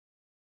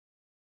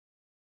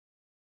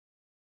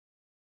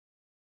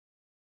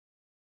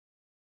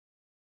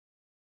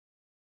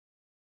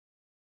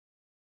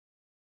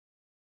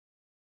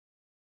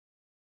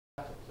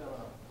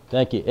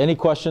Thank you. Any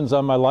questions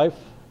on my life?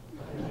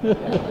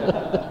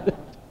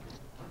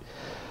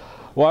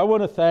 Well, I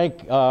want to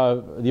thank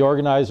the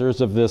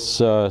organizers of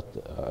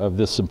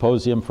this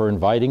symposium for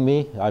inviting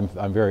me.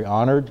 I'm very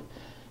honored.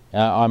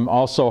 I'm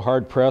also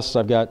hard pressed.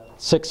 I've got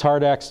 6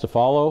 hard acts to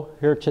follow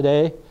here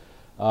today.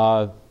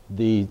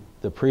 The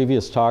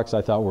previous talks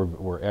I thought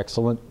were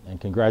excellent,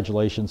 and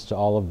congratulations to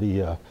all of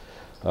the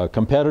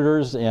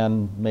competitors,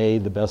 and may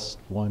the best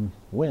one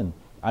win.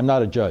 I'm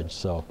not a judge,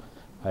 so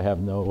I have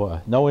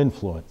no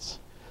influence.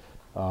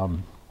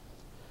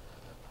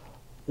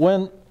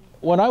 When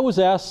I was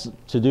asked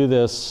to do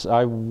this,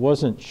 I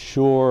wasn't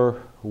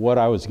sure what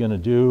I was going to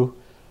do.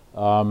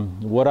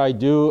 What I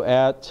do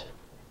at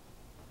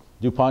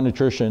DuPont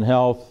Nutrition and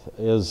Health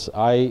is,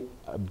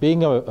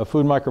 being a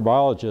food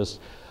microbiologist,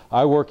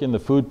 I work in the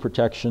food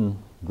protection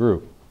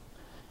group.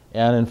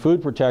 And in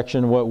food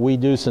protection, what we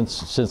do,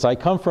 since I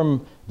come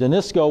from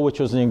Danisco, which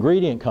was an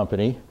ingredient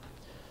company,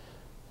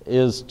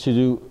 is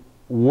to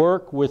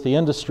work with the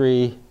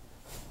industry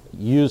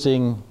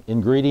using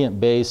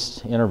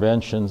ingredient-based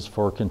interventions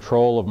for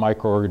control of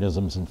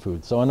microorganisms in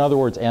food. So in other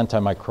words,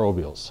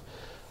 antimicrobials.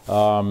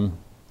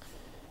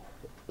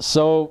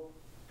 So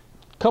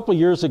a couple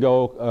years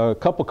ago, a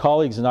couple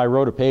colleagues and I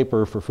wrote a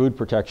paper for Food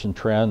Protection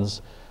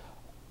Trends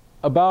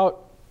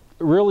about,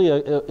 really,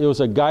 it was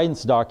a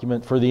guidance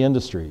document for the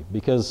industry,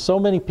 because so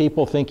many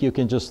people think you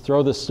can just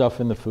throw this stuff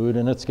in the food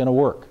and it's going to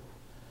work.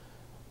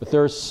 But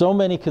there are so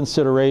many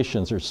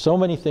considerations, there's so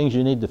many things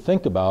you need to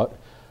think about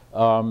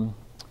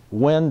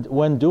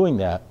when doing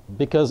that,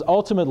 because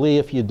ultimately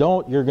if you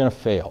don't, you're going to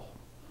fail.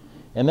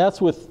 And that's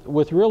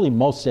with really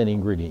most any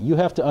ingredient. You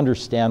have to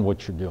understand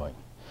what you're doing.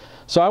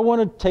 So I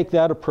want to take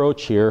that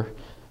approach here.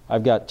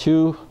 I've got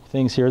 2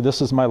 things here.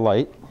 This is my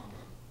light.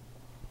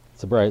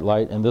 It's a bright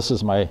light, and this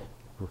is my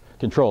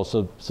control,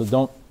 so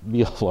don't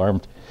be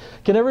alarmed.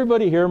 Can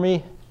everybody hear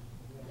me?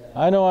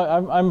 I know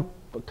I'm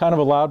kind of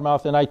a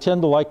loudmouth, and I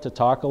tend to like to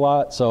talk a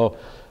lot, so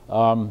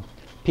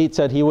Pete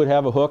said he would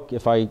have a hook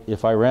if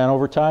I ran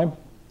over time.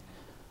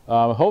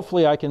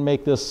 Hopefully I can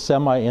make this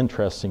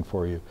semi-interesting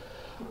for you.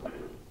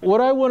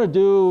 What I want to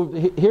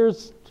do,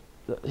 here's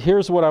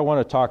what I want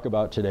to talk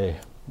about today.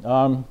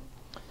 I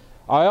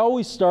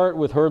always start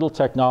with hurdle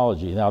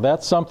technology. Now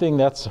that's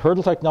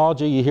hurdle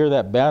technology, you hear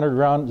that bannered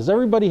around. Does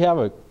everybody have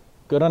a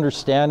good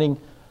understanding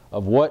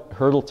of what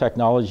hurdle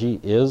technology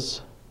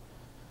is?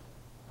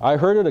 I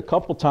heard it a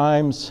couple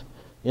times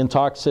in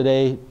talks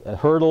today,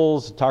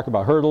 talk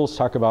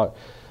about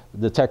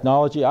the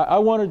technology. I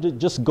wanted to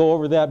just go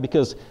over that,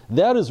 because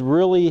that is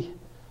really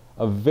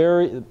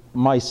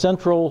my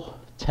central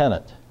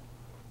tenet.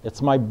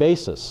 It's my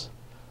basis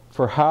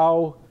for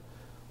how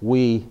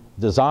we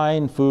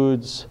design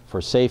foods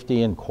for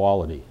safety and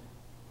quality.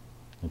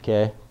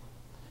 Okay?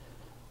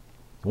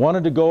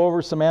 Wanted to go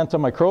over some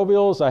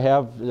antimicrobials. I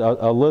have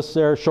a list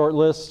there, short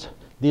list.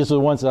 These are the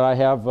ones that I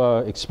have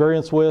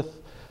experience with.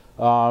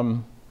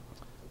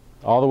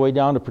 All the way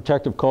down to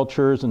protective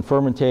cultures and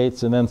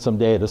fermentates, and then some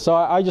data. So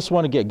I just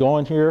want to get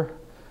going here.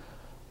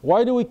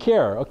 Why do we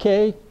care?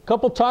 Okay, a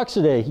couple talks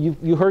today.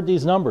 You heard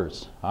these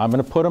numbers. I'm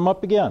going to put them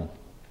up again.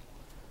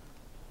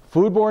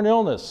 Foodborne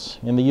illness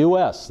in the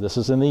US. This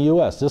is in the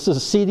US. This is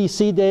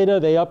CDC data.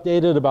 They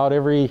update it about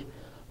every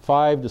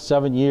 5 to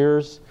 7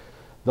 years.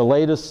 The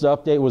latest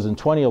update was in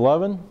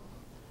 2011.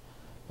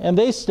 And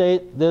they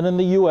state that in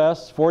the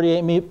US,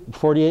 48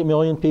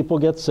 million people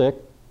get sick,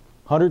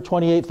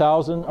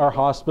 128,000 are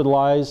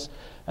hospitalized,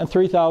 and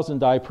 3,000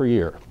 die per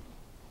year.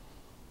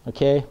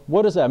 Okay,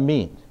 what does that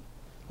mean?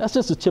 That's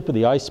just the tip of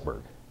the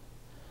iceberg.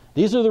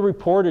 These are the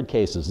reported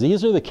cases.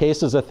 These are the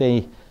cases that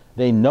they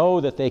know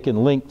that they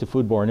can link to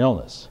foodborne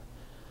illness.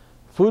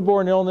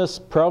 Foodborne illness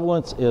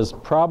prevalence is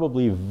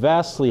probably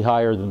vastly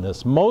higher than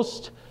this.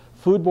 Most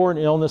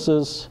foodborne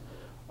illnesses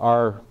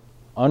are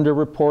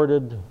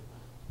underreported,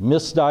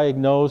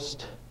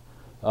 misdiagnosed.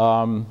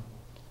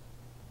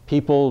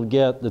 People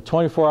get the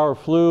 24-hour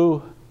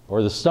flu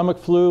or the stomach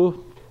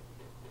flu.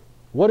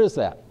 What is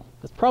that?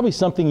 It's probably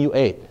something you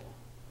ate.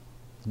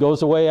 It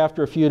goes away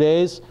after a few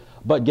days,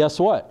 but guess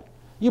what?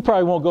 You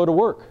probably won't go to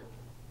work.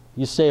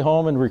 You stay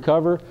home and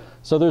recover,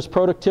 so there's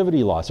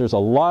productivity loss. There's a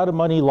lot of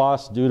money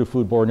lost due to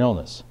foodborne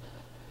illness.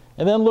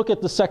 And then look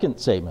at the second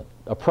statement.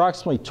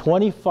 Approximately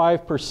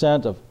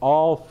 25% of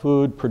all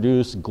food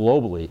produced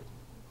globally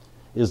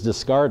is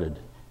discarded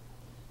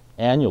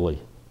annually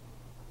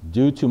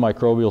due to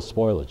microbial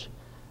spoilage.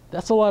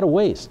 That's a lot of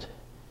waste.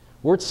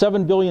 We're at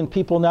 7 billion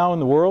people now in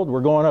the world. We're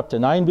going up to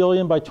 9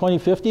 billion by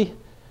 2050.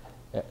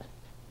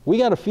 We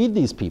got to feed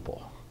these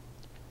people.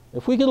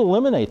 If we could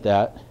eliminate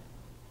that,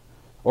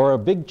 or a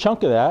big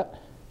chunk of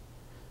that,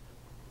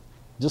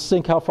 just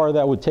think how far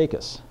that would take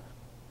us.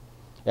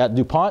 At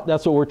DuPont,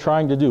 that's what we're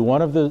trying to do.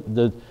 One of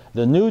the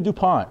new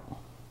DuPont,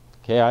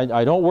 okay,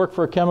 I don't work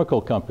for a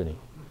chemical company.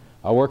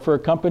 I work for a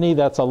company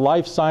that's a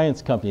life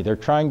science company. They're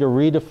trying to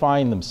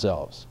redefine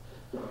themselves.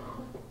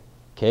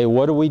 Okay,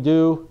 what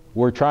do?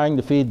 We're trying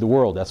to feed the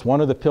world. That's one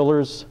of the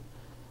pillars,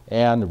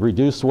 and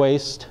reduce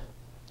waste.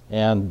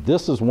 And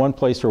this is one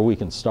place where we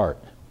can start.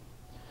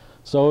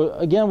 So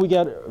again, we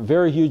get a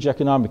very huge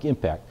economic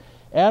impact.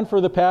 And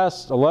for the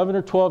past 11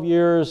 or 12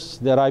 years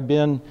that I've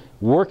been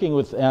working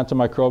with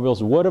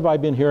antimicrobials, what have I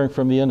been hearing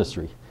from the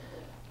industry?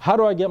 How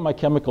do I get my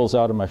chemicals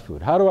out of my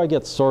food? How do I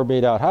get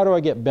sorbate out? How do I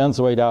get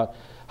benzoate out?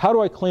 How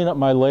do I clean up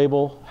my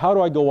label? How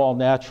do I go all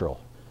natural?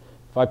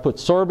 If I put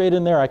sorbate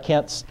in there, I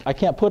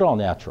can't put all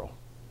natural.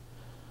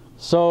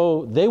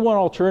 So they want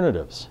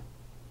alternatives.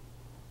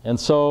 And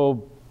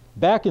so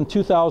back in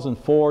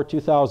 2004,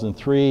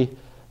 2003,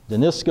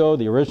 Danisco,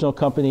 the original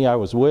company I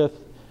was with,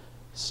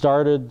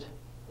 started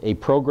a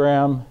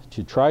program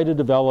to try to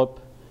develop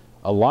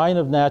a line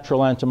of natural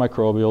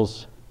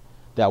antimicrobials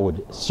that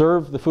would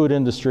serve the food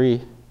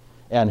industry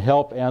and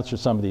help answer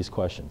some of these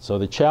questions. So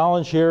the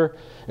challenge here,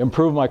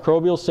 improve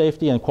microbial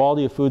safety and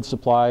quality of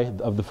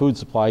the food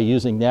supply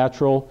using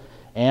natural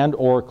and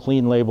or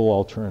clean label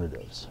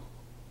alternatives.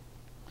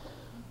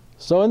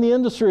 So in the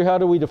industry, how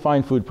do we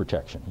define food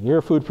protection? You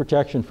hear food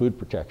protection, food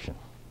protection.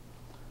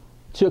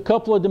 To a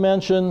couple of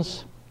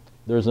dimensions.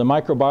 There's the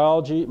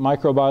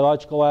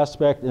microbiological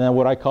aspect, and then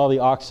what I call the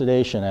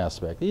oxidation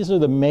aspect. These are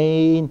the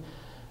main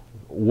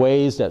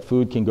ways that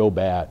food can go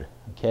bad,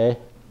 okay?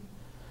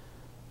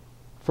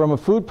 From a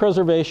food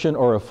preservation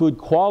or a food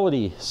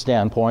quality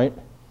standpoint,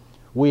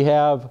 we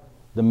have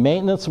the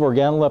maintenance of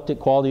organoleptic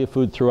quality of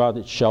food throughout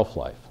its shelf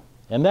life.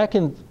 And that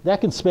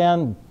can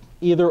span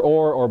either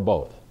or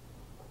both.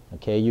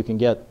 Okay, you can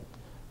get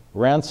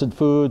rancid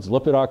foods,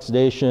 lipid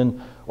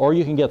oxidation, or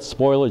you can get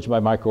spoilage by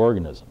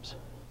microorganisms.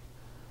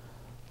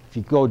 If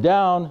you go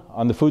down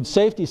on the food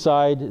safety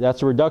side,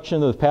 that's a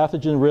reduction of the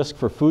pathogen risk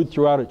for food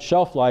throughout its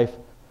shelf life.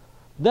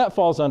 That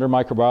falls under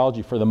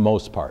microbiology for the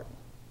most part.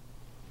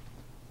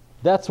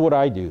 That's what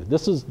I do.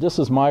 This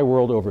is my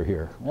world over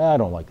here. I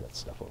don't like that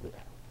stuff over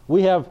there.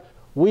 We have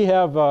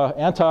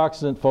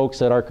antioxidant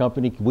folks at our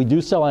company. We do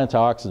sell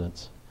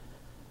antioxidants,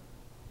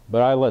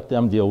 but I let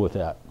them deal with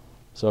that.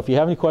 So if you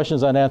have any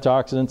questions on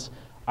antioxidants,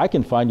 I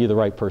can find you the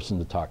right person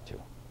to talk to.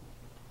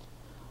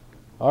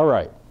 All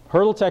right,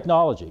 hurdle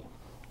technology.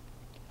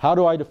 How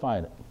do I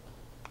define it?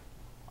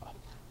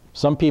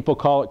 Some people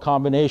call it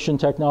combination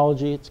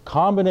technology. It's a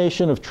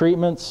combination of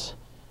treatments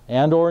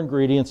and or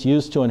ingredients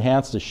used to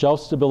enhance the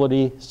shelf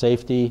stability,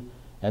 safety,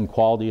 and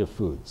quality of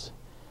foods.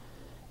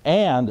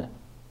 And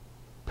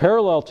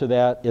parallel to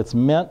that, it's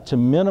meant to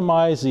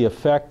minimize the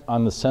effect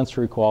on the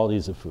sensory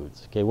qualities of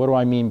foods. Okay, what do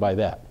I mean by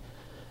that?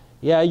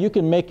 Yeah, you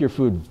can make your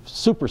food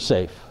super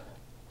safe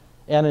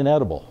and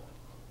inedible.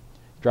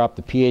 Drop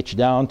the pH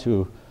down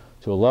to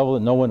a level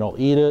that no one will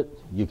eat it.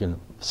 You can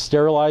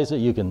sterilize it.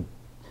 You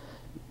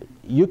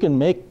can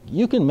make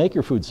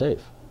your food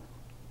safe.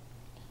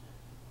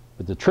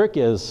 But the trick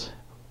is,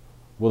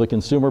 will the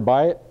consumer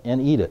buy it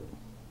and eat it?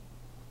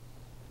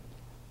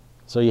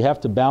 So you have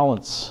to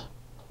balance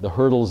the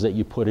hurdles that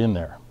you put in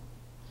there.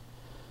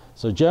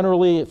 So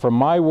generally, from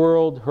my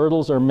world,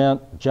 hurdles are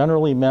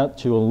generally meant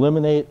to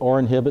eliminate or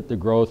inhibit the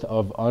growth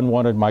of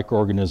unwanted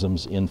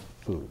microorganisms in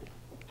food.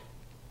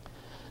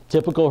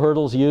 Typical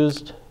hurdles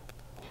used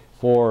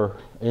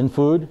in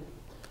food: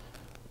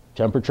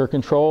 temperature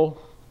control,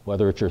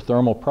 whether it's your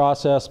thermal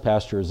process,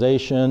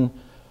 pasteurization,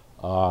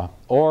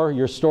 or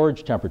your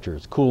storage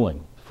temperatures,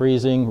 cooling,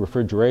 freezing,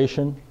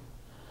 refrigeration.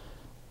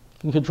 You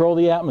can control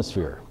the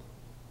atmosphere.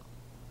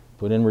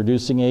 Put in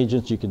reducing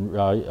agents, you can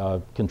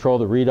control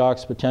the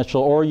redox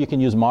potential, or you can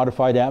use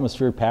modified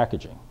atmospheric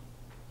packaging.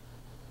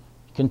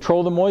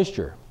 Control the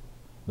moisture.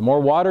 The more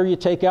water you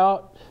take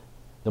out,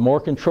 the more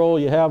control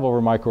you have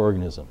over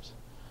microorganisms.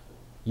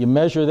 You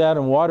measure that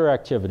in water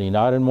activity,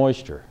 not in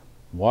moisture.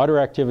 Water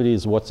activity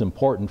is what's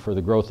important for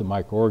the growth of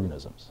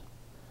microorganisms.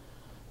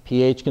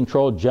 pH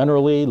control,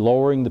 generally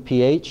lowering the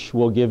pH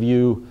will give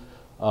you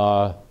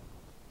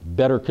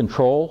better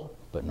control,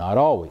 but not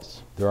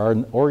always. There are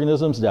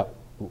organisms that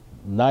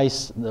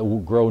will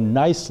grow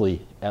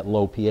nicely at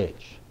low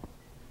pH.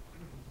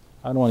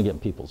 I don't want to get in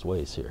people's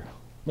ways here.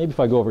 Maybe if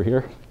I go over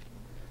here.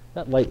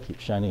 That light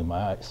keeps shining in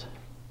my eyes.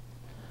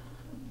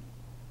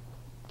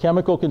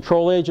 Chemical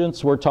control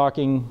agents, we're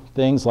talking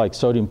things like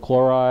sodium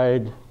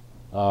chloride,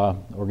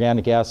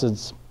 organic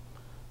acids,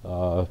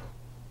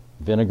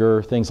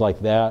 vinegar, things like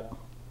that.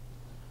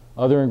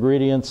 Other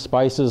ingredients,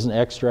 spices and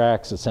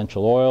extracts,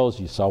 essential oils.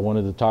 You saw one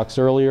of the talks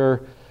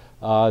earlier.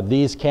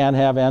 These can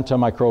have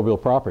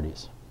antimicrobial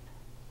properties.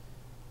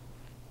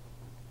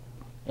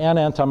 And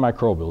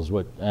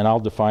antimicrobials, and I'll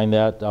define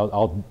that.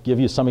 I'll give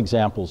you some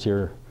examples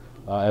here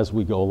as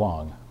we go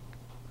along.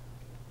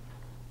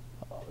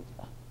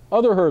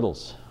 Other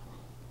hurdles.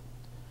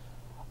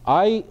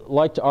 I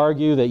like to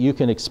argue that you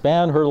can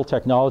expand hurdle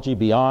technology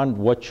beyond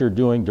what you're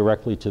doing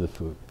directly to the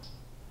food.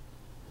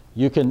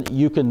 You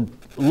can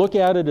look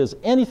at it as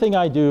anything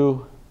I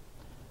do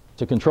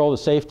to control the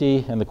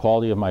safety and the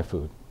quality of my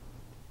food.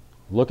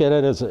 Look at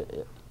it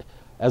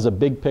as a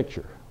big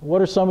picture.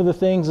 What are some of the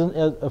things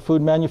a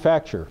food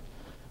manufacturer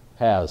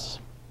has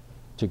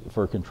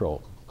for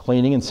control?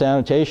 Cleaning and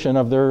sanitation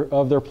of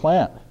their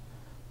plant.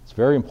 It's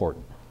very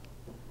important.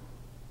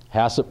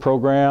 HACCP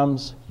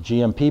programs,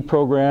 GMP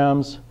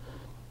programs,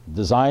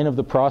 design of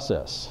the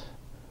process,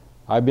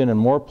 I've been in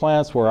more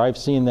plants where I've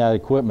seen that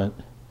equipment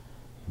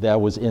that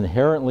was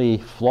inherently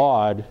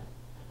flawed,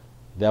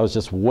 that was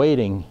just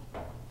waiting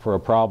for a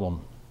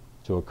problem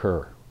to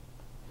occur.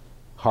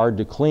 Hard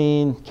to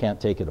clean, can't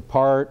take it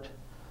apart.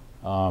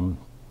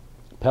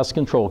 Pest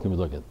control can be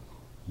looked at.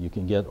 You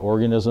can get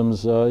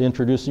organisms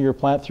introduced in your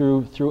plant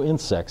through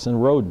insects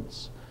and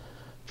rodents.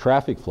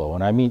 Traffic flow,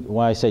 and I mean,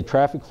 when I say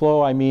traffic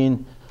flow, I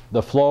mean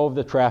the flow of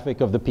the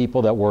traffic of the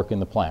people that work in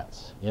the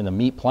plants. In a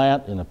meat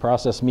plant, in a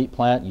processed meat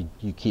plant,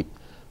 you keep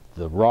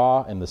the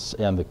raw and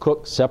the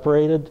cooked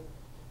separated,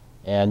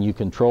 and you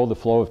control the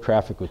flow of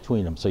traffic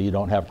between them so you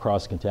don't have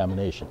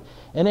cross-contamination.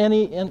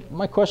 And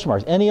my question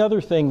mark, any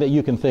other thing that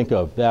you can think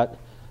of that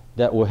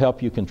will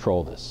help you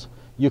control this.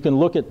 You can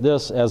look at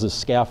this as a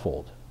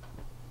scaffold.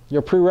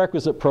 Your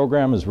prerequisite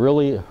program is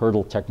really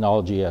hurdle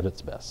technology at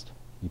its best.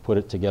 You put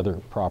it together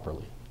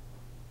properly.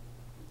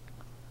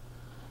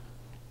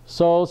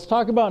 So let's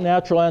talk about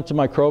natural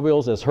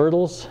antimicrobials as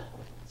hurdles.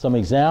 Some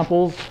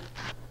examples: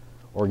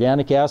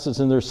 organic acids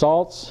and their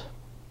salts.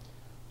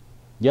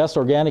 Yes,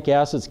 organic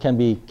acids can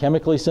be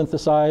chemically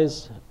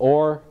synthesized,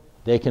 or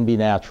they can be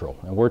natural.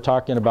 And we're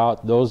talking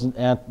about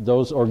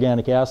those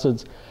organic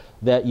acids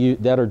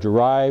that are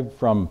derived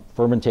from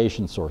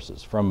fermentation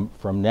sources, from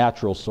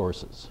natural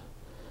sources.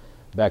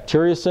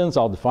 Bacteriocins,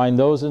 I'll define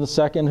those in a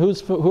second.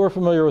 Who are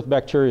familiar with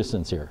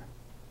bacteriocins here?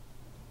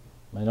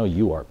 I know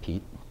you are,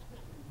 Pete.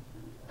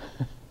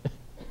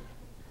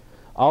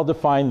 I'll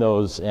define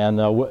those, and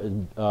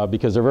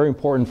because they're very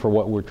important for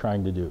what we're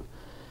trying to do.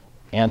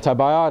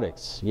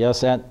 Antibiotics.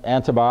 Yes,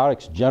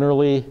 antibiotics,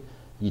 generally,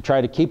 you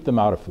try to keep them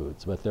out of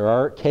foods, but there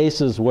are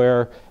cases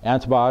where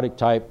antibiotic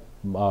type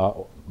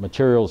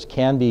materials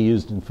can be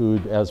used in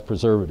food as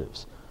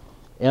preservatives.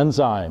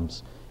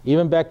 Enzymes,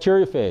 even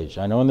bacteriophage.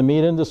 I know in the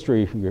meat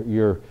industry,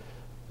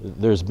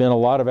 there's been a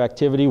lot of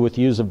activity with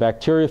use of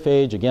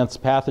bacteriophage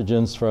against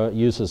pathogens for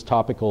use as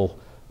topical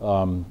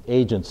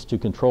agents to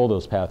control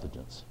those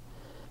pathogens.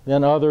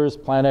 Then others,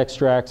 plant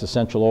extracts,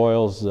 essential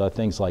oils,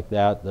 things like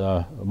that,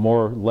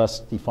 more or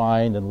less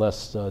defined and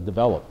less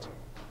developed.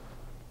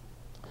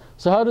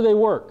 So how do they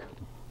work?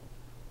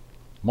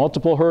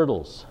 Multiple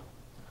hurdles.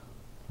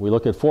 We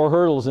look at 4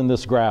 hurdles in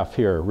this graph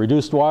here: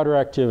 reduced water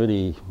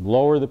activity,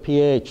 lower the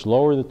pH,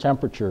 lower the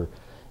temperature,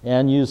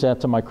 and use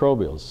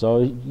antimicrobials. So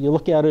you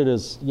look at it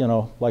as, you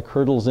know, like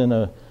hurdles in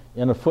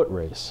a foot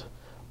race.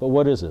 But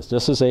what is this?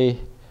 This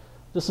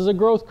is a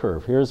growth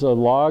curve. Here's a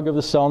log of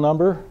the cell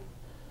number,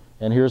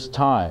 and here's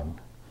time.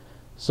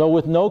 So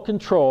with no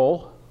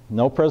control,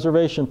 no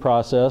preservation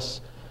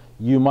process,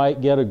 you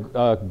might get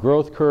a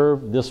growth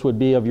curve. This would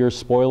be of your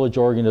spoilage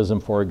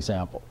organism, for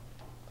example.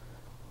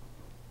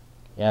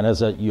 And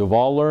as you've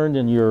all learned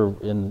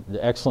in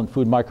the excellent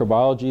food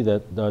microbiology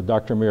that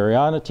Dr.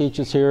 Mariana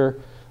teaches here,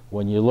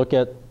 when you look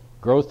at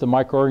growth of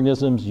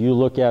microorganisms, you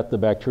look at the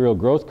bacterial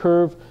growth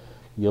curve,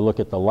 you look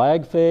at the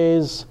lag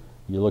phase,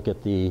 you look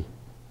at the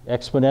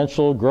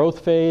exponential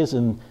growth phase,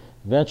 and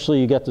eventually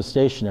you get the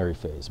stationary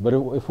phase. But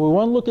if we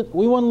want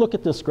to look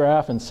at this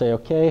graph and say,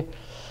 okay,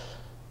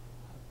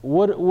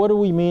 what do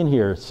we mean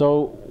here?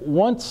 So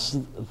once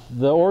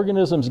the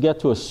organisms get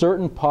to a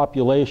certain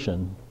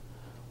population,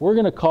 we're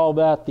going to call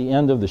that the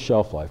end of the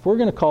shelf life. We're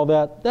going to call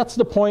that's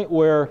the point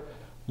where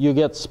you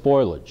get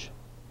spoilage,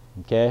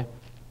 okay?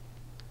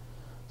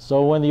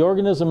 So when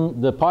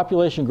the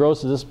population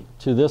grows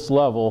to this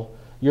level,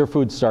 your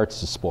food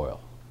starts to spoil.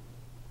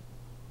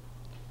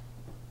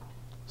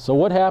 So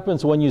what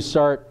happens when you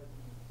start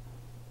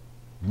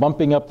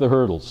bumping up the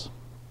hurdles?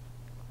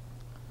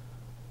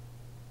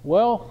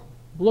 Well,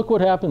 look what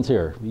happens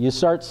here. You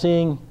start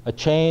seeing a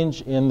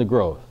change in the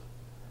growth.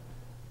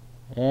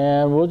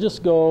 And we'll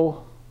just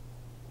go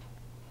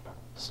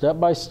step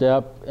by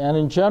step, and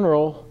in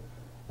general,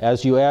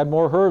 as you add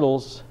more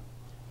hurdles,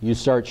 you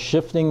start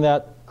shifting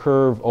that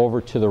curve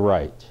over to the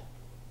right.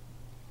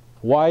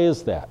 Why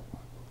is that?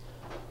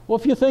 Well,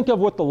 if you think of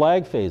what the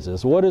lag phase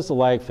is, what is the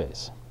lag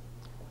phase?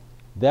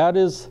 That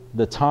is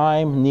the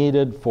time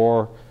needed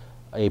for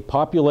a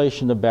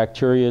population of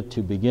bacteria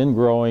to begin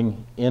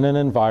growing in an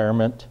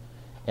environment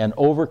and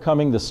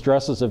overcoming the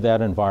stresses of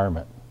that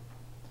environment.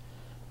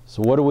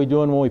 So what are we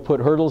doing when we put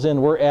hurdles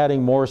in? We're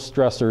adding more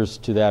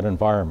stressors to that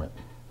environment.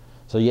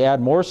 So you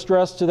add more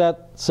stress to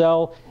that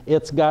cell,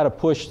 it's got to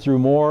push through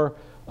more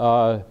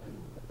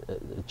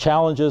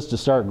challenges to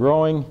start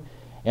growing.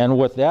 And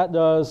what that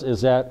does is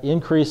that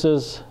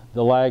increases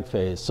the lag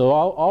phase. So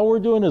all we're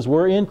doing is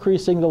we're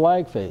increasing the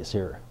lag phase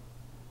here.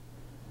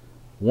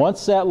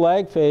 Once that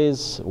lag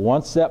phase,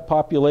 once that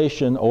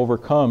population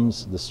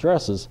overcomes the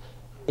stresses,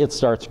 it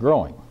starts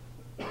growing.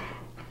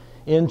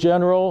 In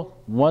general,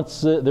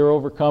 once they're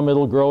overcome,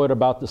 it'll grow at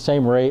about the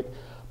same rate.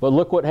 But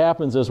look what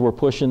happens as we're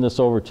pushing this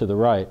over to the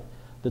right.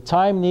 The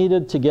time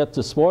needed to get to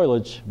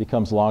spoilage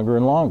becomes longer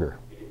and longer.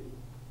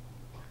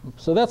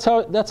 So that's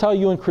how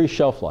you increase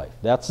shelf life.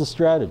 That's the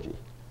strategy.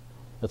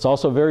 It's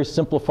also a very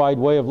simplified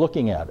way of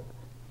looking at it.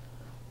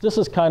 This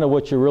is kind of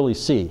what you really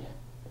see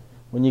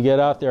when you get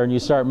out there and you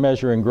start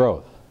measuring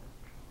growth.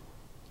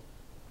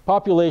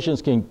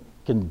 Populations can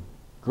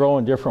grow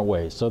in different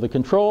ways. So the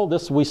control,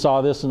 we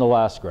saw this in the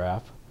last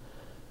graph.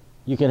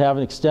 You can have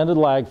an extended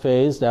lag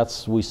phase,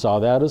 we saw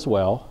that as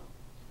well.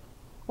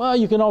 Well,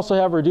 you can also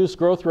have reduced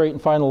growth rate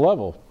and final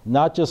level,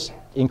 not just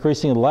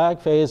increasing the lag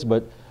phase,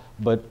 but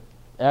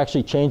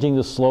actually changing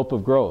the slope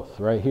of growth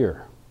right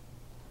here.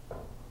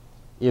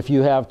 If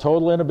you have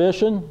total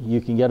inhibition, you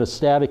can get a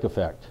static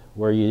effect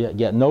where you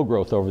get no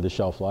growth over the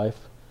shelf life.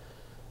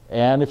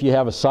 And if you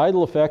have a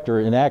sidal effect or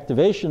an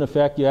activation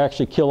effect, you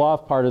actually kill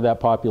off part of that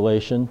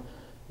population,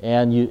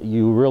 and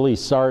you really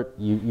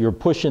you're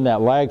pushing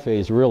that lag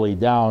phase really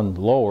down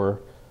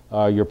lower.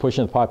 You're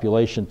pushing the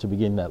population to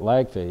begin that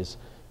lag phase.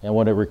 And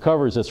when it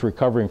recovers, it's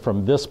recovering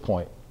from this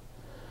point.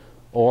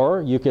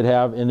 Or you could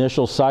have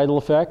initial sidal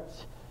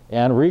effect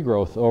and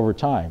regrowth over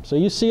time. So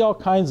you see all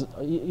kinds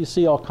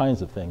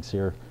of things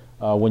here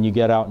when you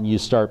get out and you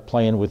start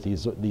playing with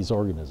these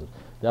organisms.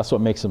 That's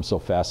what makes them so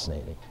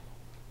fascinating.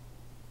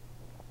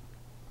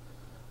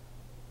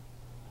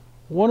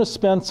 I want to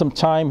spend some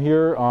time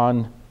here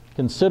on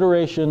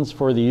considerations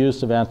for the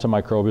use of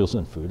antimicrobials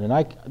in food.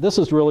 And this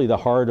is really the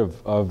heart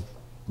of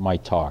my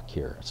talk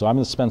here. So I'm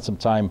going to spend some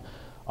time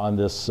on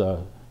this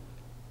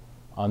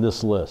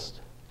list.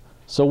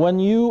 So when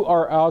you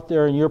are out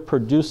there and you're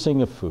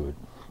producing a food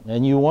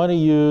and you want to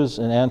use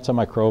an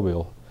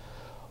antimicrobial,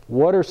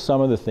 what are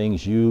some of the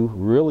things you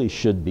really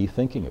should be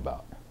thinking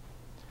about?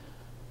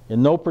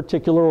 In no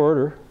particular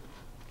order,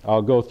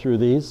 I'll go through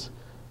these.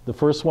 The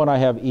first one I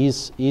have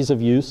ease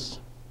of use.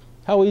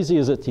 How easy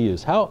is it to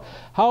use?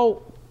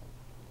 How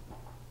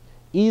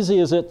easy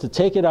is it to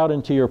take it out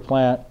into your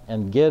plant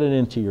and get it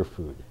into your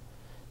food?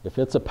 If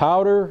it's a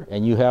powder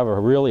and you have a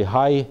really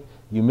high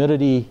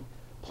humidity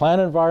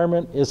plant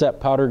environment, is that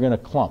powder going to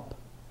clump?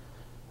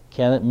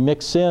 Can it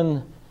mix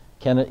in?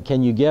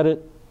 Can you get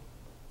it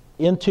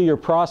into your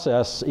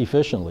process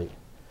efficiently?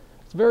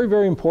 It's very,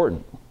 very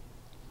important.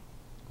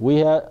 We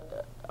had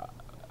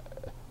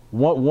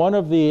one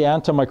of the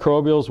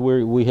antimicrobials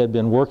we had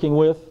been working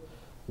with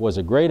was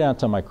a great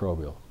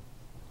antimicrobial.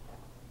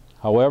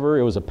 However,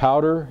 it was a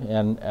powder,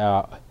 and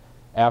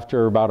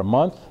after about a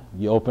month,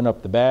 you open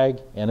up the bag,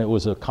 and it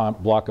was a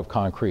block of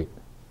concrete.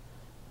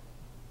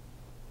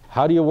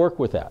 How do you work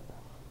with that?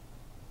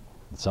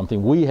 It's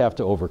something we have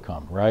to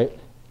overcome, right?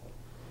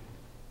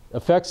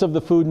 Effects of the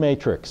food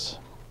matrix.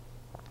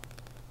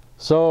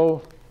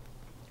 So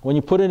when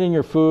you put it in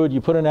your food,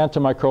 you put an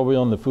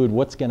antimicrobial in the food,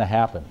 what's going to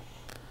happen?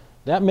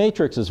 That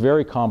matrix is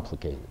very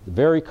complicated,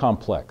 very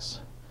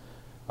complex.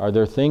 Are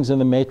there things in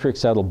the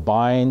matrix that'll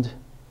bind,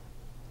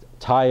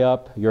 tie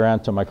up your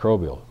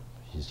antimicrobial?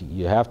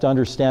 You have to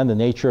understand the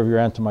nature of your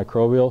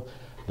antimicrobial,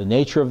 the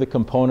nature of the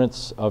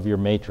components of your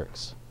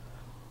matrix.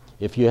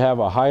 If you have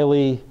a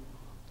highly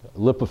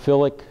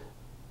lipophilic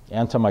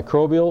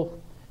antimicrobial,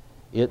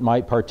 it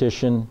might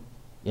partition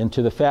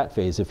into the fat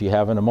phase if you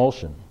have an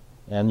emulsion.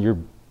 And your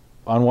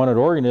unwanted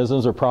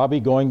organisms are probably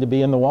going to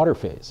be in the water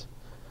phase.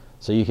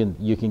 So you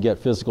can get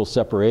physical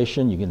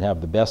separation, you can have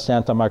the best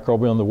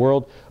antimicrobial in the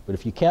world, but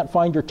if you can't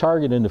find your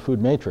target in the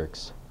food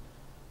matrix,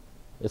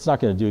 it's not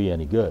going to do you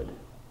any good.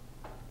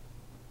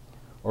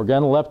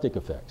 Organoleptic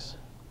effects.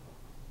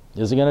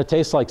 Is it going to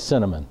taste like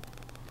cinnamon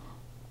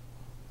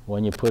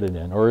when you put it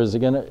in? Or is it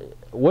going to,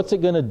 what's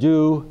it going to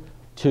do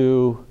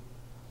to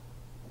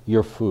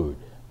your food?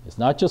 It's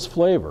not just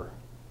flavor.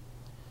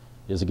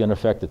 Is it going to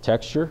affect the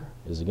texture?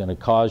 Is it going to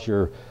cause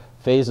your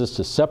phases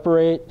to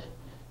separate?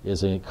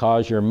 Is it going to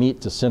cause your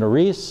meat to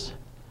cinerease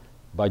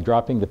by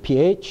dropping the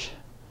pH?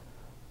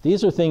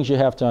 These are things you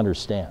have to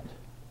understand.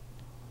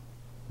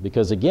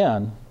 Because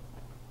again,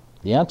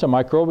 the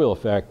antimicrobial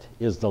effect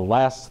is the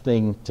last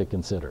thing to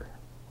consider.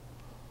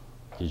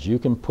 Because you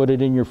can put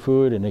it in your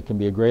food and it can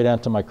be a great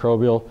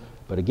antimicrobial,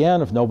 but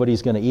again, if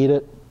nobody's going to eat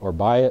it or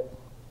buy it,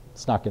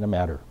 it's not going to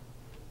matter.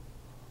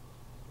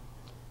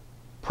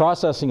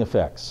 Processing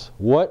effects.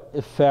 What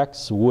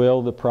effects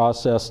will the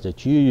process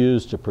that you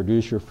use to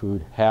produce your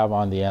food have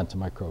on the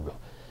antimicrobial?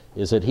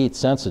 Is it heat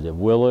sensitive?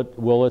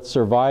 Will it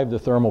survive the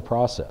thermal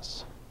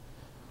process?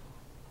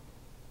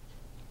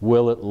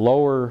 Will it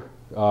lower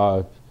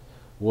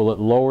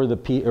the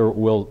pH, or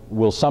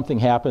will something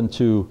happen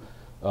to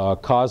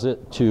cause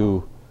it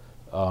to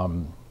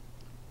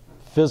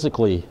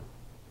physically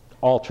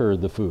alter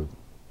the food?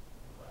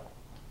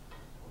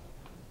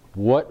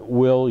 What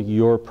will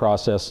your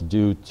process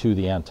do to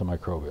the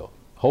antimicrobial?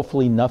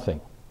 Hopefully nothing.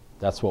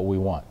 That's what we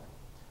want.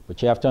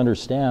 But you have to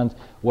understand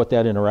what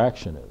that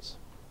interaction is.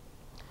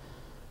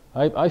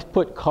 I've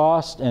put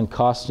cost and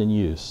cost in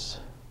use.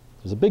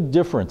 There's a big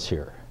difference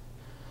here,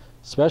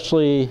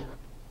 especially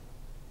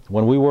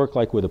when we work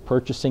like with a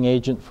purchasing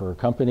agent for a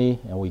company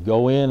and we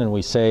go in and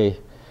we say,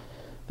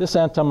 this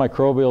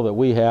antimicrobial that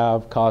we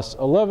have costs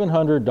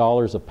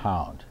 $1,100 a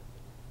pound.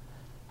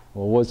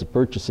 Well, what's the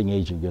purchasing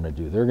agent going to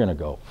do? They're going to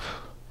go,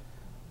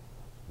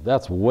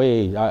 that's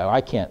way,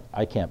 I can't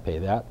pay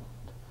that.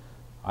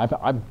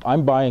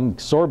 I'm buying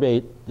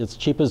sorbate that's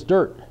cheap as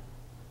dirt,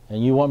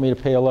 and you want me to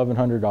pay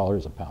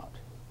 $1,100 a pound.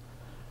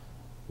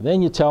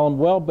 Then you tell them,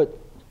 well, but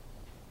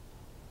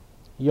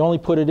you only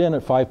put it in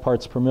at 5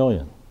 parts per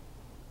million.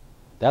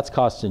 That's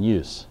cost and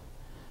use.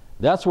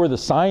 That's where the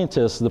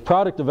scientists, the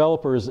product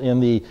developers in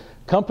the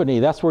company,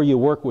 that's where you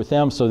work with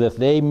them so that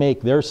they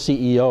make their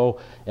CEO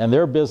and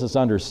their business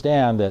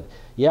understand that,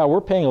 yeah,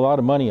 we're paying a lot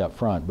of money up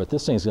front, but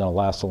this thing's going to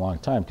last a long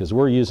time because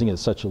we're using it at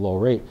such a low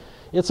rate.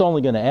 It's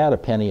only going to add a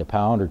penny a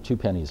pound or 2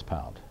 pennies a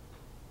pound.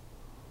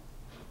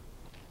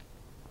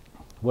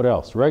 What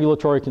else?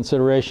 Regulatory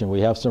consideration.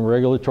 We have some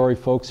regulatory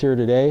folks here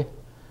today.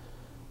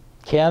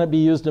 Can it be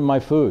used in my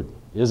food?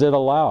 Is it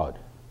allowed?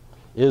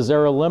 Is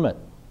there a limit?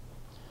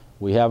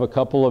 We have a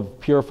couple of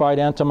purified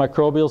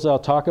antimicrobials that I'll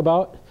talk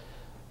about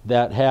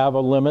that have a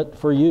limit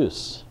for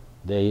use.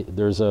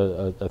 There's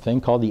a thing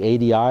called the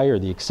ADI, or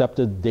the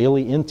accepted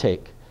daily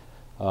intake,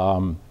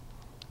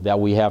 that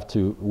we have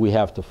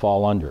to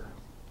fall under.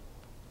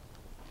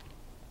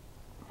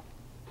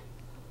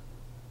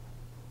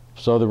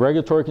 So the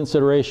regulatory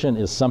consideration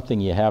is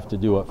something you have to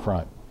do up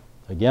front.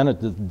 Again,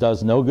 it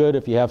does no good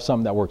if you have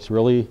something that works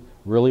really,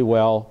 really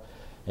well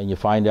and you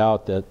find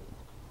out that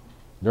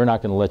they're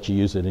not going to let you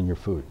use it in your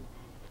food.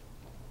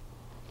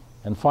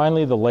 And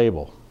finally, the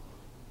label.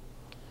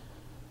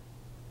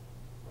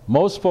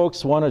 Most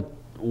folks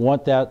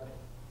want that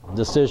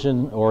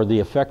decision or the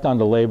effect on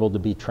the label to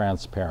be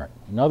transparent.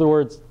 In other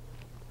words,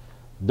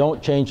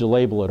 don't change the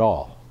label at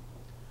all.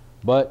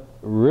 But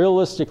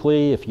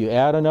realistically, if you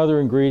add another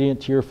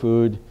ingredient to your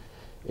food,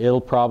 it'll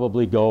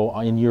probably go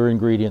in your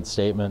ingredient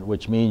statement,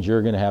 which means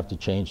you're going to have to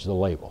change the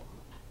label.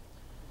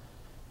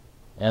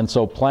 And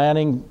so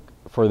planning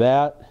for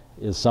that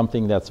is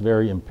something that's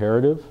very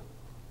imperative.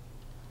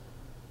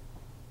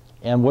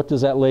 And what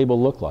does that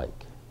label look like?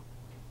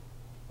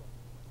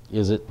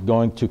 Is it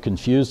going to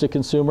confuse the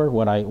consumer?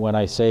 When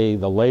I say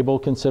the label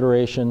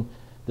consideration,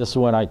 this is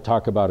when I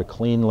talk about a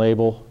clean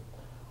label.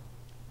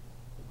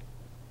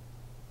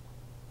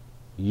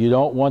 You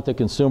don't want the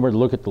consumer to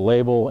look at the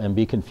label and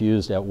be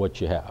confused at what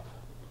you have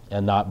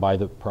and not buy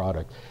the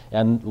product.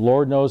 And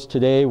Lord knows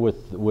today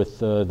with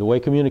the way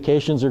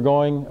communications are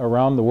going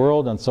around the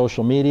world on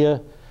social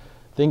media,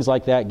 things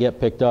like that get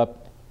picked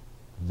up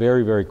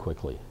very, very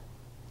quickly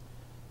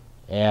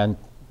and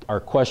are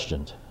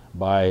questioned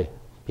by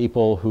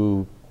people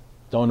who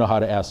don't know how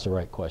to ask the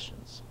right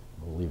questions.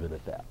 We'll leave it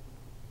at that.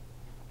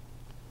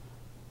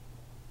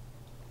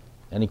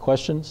 Any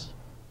questions?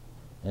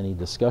 Any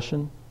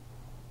discussion?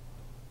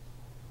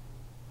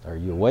 Are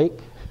you awake?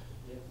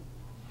 Yes.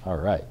 All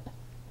right.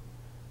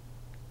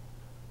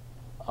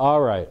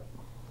 All right.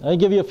 I'll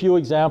give you a few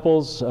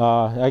examples.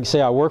 Like I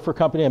say, I work for a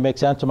company that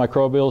makes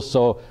antimicrobials,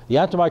 so the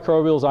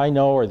antimicrobials I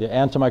know are the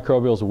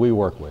antimicrobials we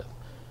work with.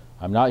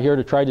 I'm not here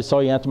to try to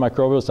sell you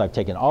antimicrobials. I've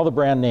taken all the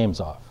brand names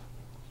off.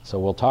 So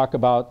we'll talk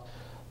about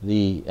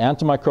the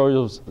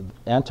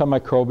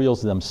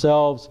antimicrobials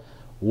themselves,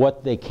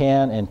 what they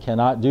can and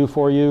cannot do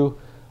for you.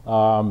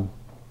 Try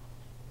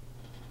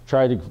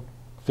to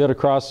fit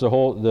across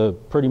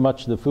pretty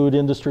much the food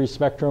industry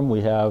spectrum.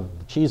 We have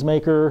the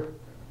cheesemaker,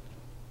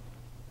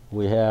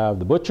 we have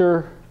the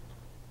butcher,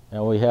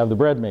 and we have the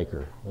bread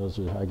maker. Those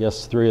are, I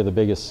guess, 3 of the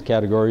biggest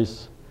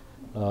categories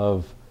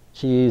of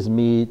cheese,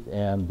 meat,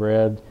 and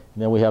bread.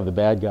 And then we have the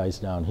bad guys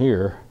down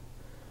here.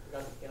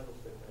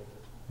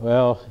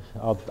 Well,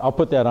 I'll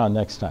put that on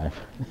next time.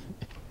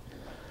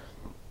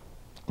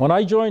 When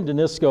I joined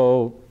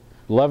Danisco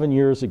 11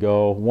 years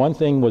ago, one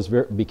thing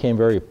became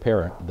very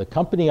apparent. The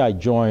company I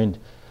joined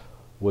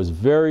was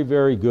very,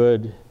 very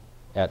good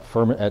at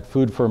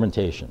food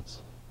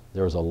fermentations.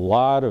 There was a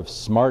lot of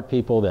smart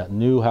people that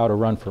knew how to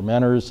run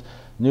fermenters,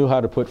 knew how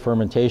to put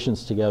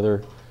fermentations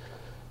together.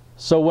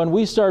 So when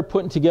we started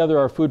putting together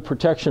our food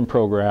protection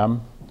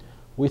program,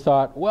 we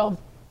thought, well,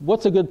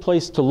 what's a good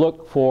place to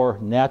look for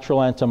natural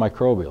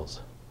antimicrobials?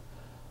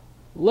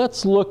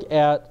 Let's look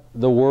at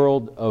the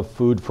world of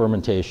food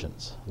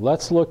fermentations.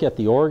 Let's look at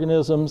the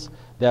organisms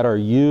that are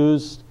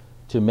used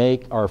to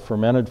make our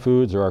fermented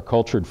foods or our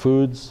cultured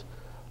foods.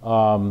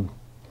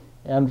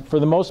 And for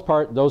the most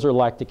part, those are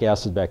lactic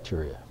acid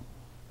bacteria.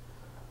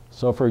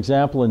 So for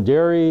example, in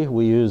dairy,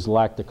 we use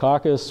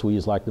Lactococcus, we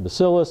use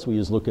Lactobacillus, we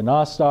use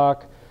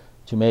Leuconostoc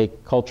to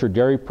make cultured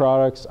dairy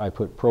products. I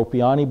put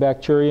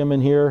Propionibacterium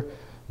in here.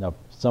 Now,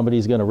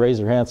 somebody's going to raise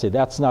their hand and say,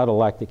 that's not a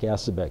lactic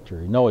acid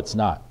bacteria. No, it's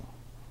not.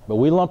 But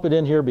we lump it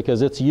in here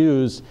because it's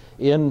used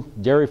in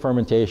dairy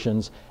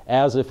fermentations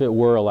as if it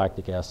were a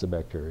lactic acid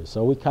bacteria.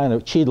 So we kind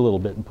of cheat a little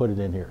bit and put it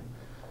in here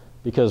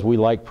because we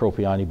like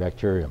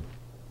Propionibacterium.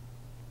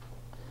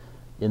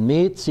 In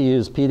meats, you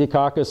use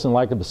Pediococcus and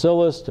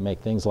Lactobacillus to make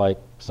things like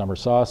summer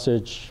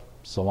sausage,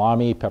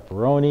 salami,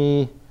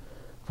 pepperoni.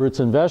 Fruits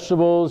and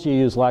vegetables, you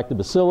use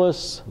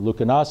Lactobacillus,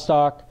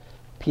 Leuconostoc,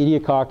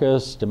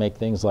 Pediococcus to make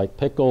things like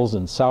pickles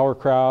and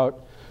sauerkraut.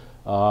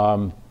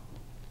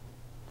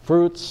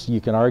 Fruits, you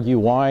can argue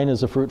wine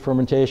is a fruit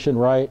fermentation,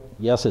 right?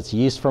 Yes, it's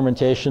yeast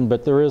fermentation,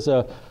 but there is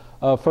a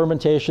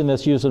fermentation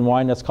that's used in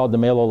wine that's called the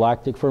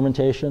malolactic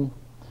fermentation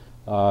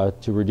to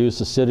reduce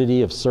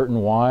acidity of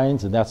certain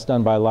wines, and that's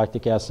done by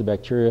lactic acid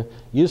bacteria.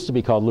 Used to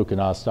be called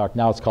Leuconostoc,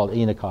 now it's called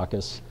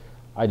Enococcus.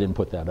 I didn't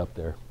put that up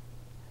there.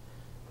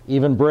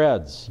 Even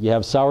breads, you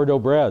have sourdough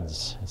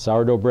breads.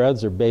 Sourdough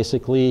breads are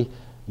basically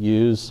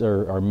use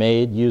or are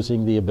made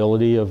using the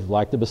ability of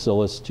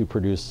lactobacillus to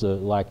produce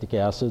lactic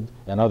acid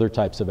and other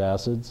types of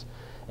acids,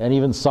 and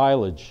even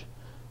silage.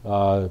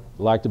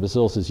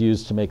 Lactobacillus is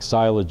used to make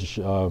silage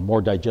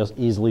more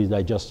easily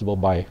digestible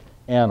by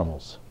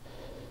animals.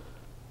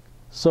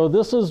 So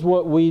this is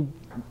what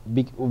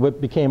what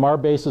became our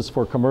basis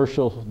for the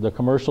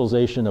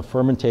commercialization of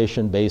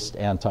fermentation-based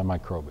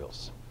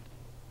antimicrobials.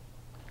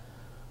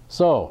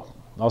 So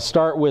I'll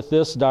start with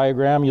this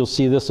diagram. You'll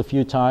see this a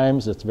few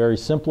times. It's very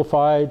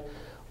simplified.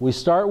 We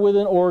start with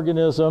an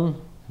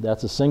organism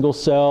that's a single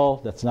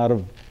cell, that's not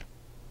a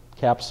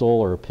capsule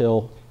or a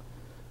pill.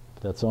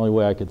 That's the only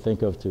way I could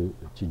think of to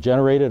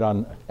generate it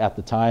at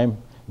the time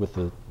with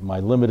my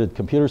limited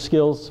computer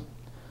skills.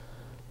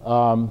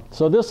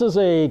 So this is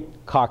a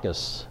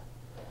coccus.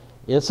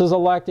 This is a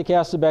lactic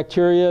acid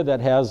bacteria that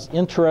has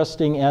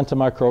interesting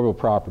antimicrobial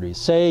properties.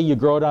 Say you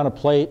grow it on a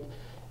plate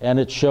and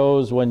it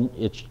shows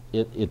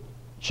it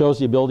shows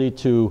the ability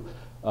to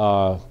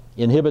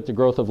inhibit the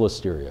growth of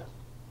listeria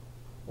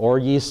or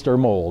yeast or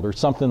mold or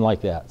something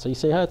like that. So you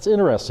say, that's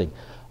interesting.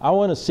 I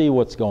want to see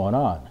what's going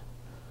on.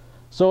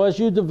 So as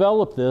you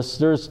develop this,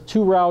 there's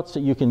two routes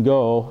that you can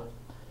go.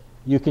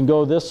 You can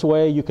go this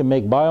way. You can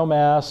make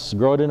biomass,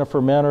 grow it in a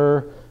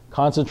fermenter,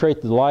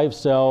 concentrate the live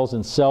cells,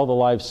 and sell the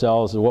live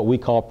cells in what we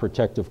call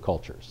protective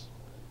cultures.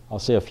 I'll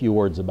say a few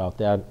words about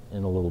that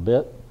in a little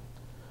bit.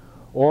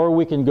 Or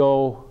we can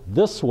go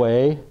this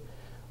way.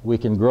 We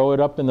can grow it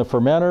up in the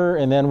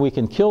fermenter, and then we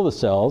can kill the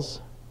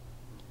cells,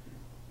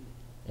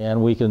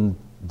 and we can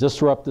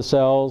disrupt the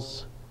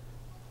cells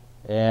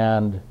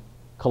and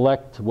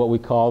collect what we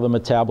call the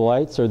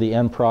metabolites, or the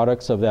end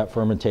products of that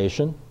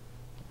fermentation,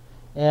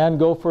 and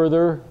go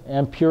further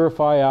and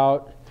purify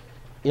out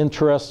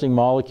interesting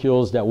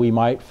molecules that we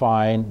might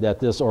find that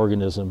this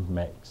organism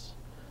makes,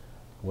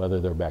 whether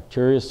they're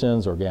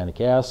bacteriocins,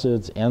 organic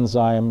acids,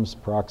 enzymes,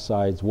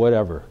 peroxides,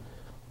 whatever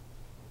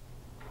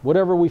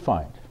we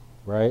find,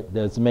 right,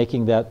 that's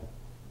making that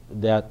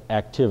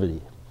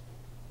activity.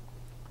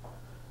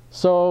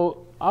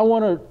 So I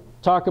want to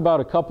talk about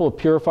a couple of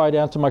purified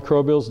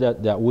antimicrobials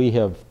that we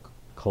have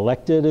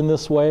collected in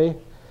this way.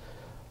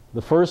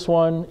 The first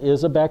one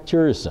is a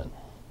bacteriocin.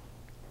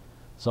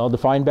 So I'll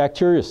define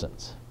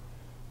bacteriocins.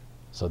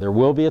 So there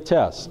will be a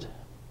test.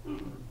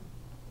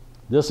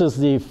 This is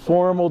the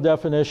formal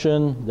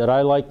definition that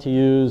I like to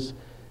use.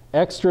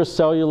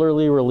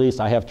 Extracellularly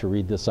released, I have to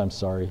read this, I'm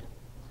sorry.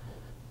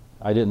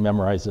 I didn't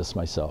memorize this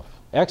myself.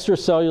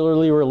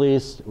 Extracellularly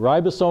released,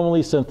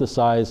 ribosomally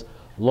synthesized,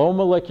 low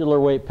molecular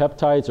weight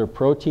peptides or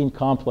protein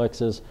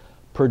complexes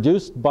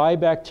produced by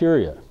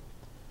bacteria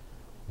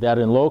that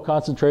in low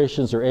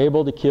concentrations are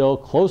able to kill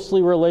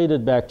closely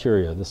related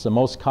bacteria. This is the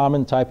most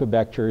common type of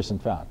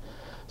bacteriocin found.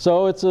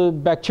 So it's a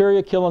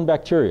bacteria killing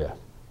bacteria.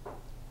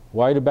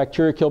 Why do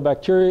bacteria kill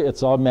bacteria?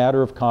 It's all a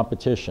matter of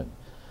competition.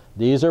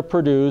 These are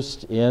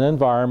produced in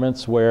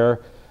environments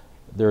where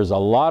there's a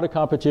lot of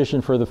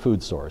competition for the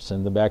food source,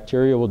 and the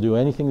bacteria will do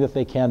anything that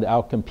they can to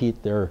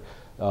outcompete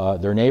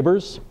their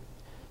neighbors.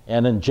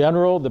 And in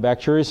general, the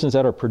bacteriocins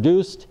that are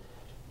produced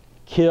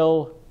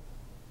kill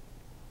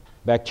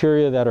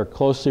bacteria that are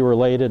closely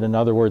related, in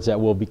other words, that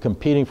will be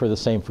competing for the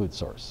same food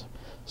source.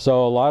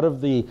 So a lot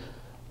of the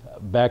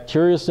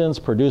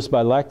bacteriocins produced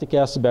by lactic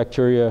acid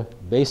bacteria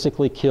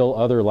basically kill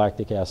other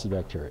lactic acid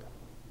bacteria.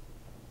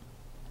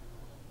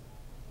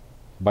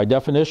 By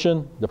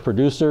definition, the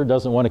producer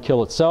doesn't want to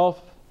kill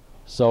itself,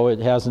 so it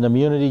has an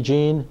immunity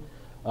gene.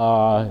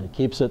 It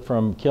keeps it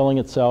from killing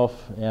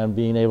itself and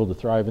being able to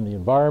thrive in the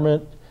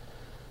environment.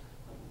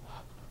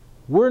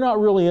 We're not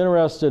really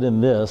interested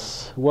in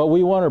this. What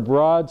we want are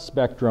broad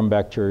spectrum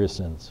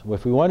bacteriocins.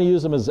 If we want to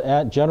use them as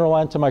general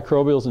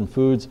antimicrobials in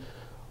foods,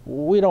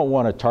 we don't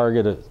want to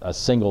target a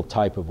single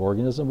type of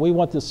organism. We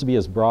want this to be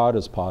as broad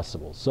as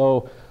possible.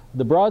 So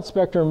the broad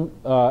spectrum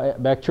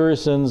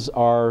bacteriocins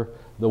are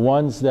the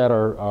ones that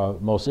are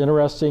most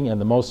interesting, and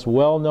the most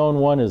well-known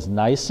one is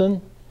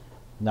niacin.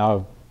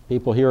 Now,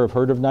 people here have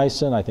heard of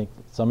niacin. I think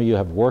some of you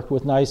have worked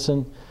with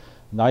niacin.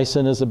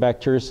 Niacin is a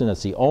bacteriocin.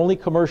 It's the only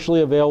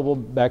commercially available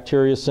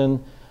bacteriocin,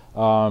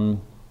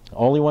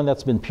 only one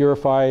that's been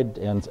purified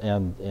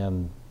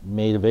and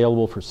made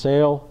available for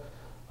sale.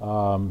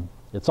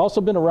 It's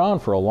also been around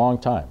for a long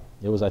time.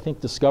 It was, I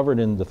think, discovered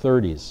in the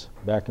 30s,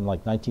 back in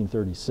like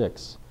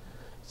 1936.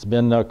 It's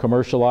been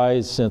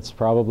commercialized since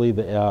probably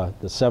the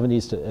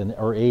 70s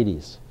or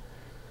 80s.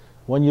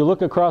 When you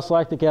look across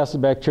lactic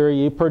acid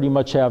bacteria, you pretty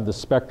much have the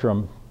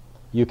spectrum.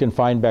 You can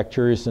find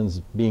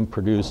bacteriocins being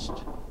produced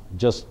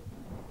just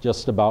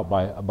about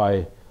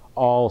by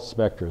all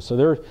spectra. So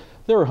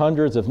there are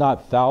hundreds, if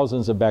not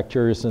thousands, of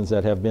bacteriocins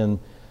that have been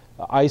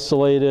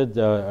isolated,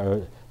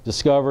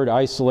 discovered,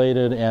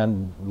 isolated,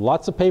 and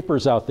lots of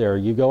papers out there.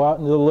 You go out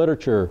into the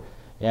literature,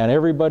 and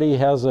everybody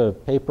has a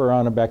paper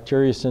on a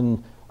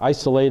bacteriocin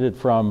isolated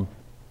from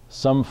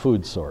some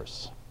food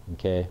source.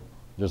 Okay?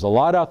 There's a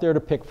lot out there to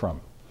pick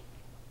from.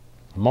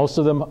 Most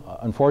of them,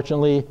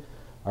 unfortunately,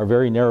 are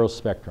very narrow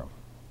spectrum.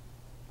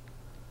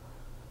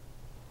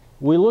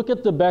 We look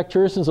at the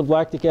bacteriocins of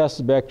lactic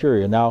acid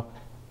bacteria. Now,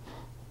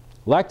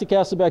 Lactic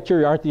acid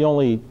bacteria aren't the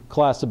only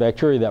class of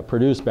bacteria that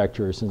produce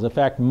bacteriocins. In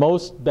fact,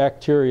 most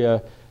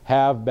bacteria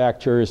have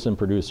bacteriocin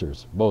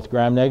producers, both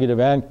gram-negative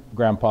and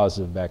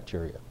gram-positive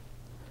bacteria.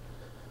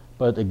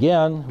 But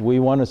again, we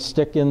want to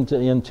stick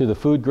into the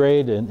food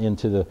grade and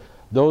into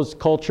those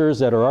cultures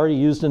that are already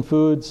used in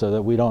food so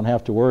that we don't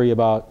have to worry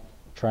about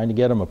trying to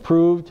get them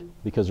approved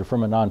because they're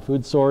from a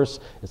non-food source.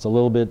 It's a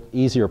little bit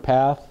easier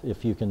path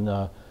if you can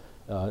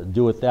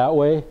do it that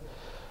way.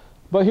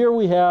 But here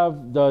we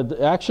have,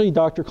 actually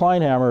Dr.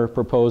 Kleinhammer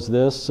proposed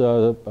this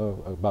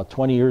about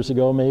 20 years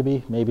ago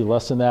maybe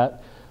less than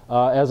that,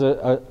 as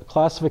a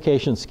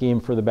classification scheme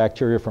for the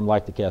bacteria from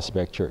lactic acid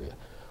bacteria.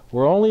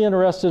 We're only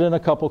interested in a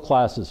couple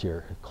classes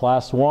here.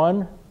 Class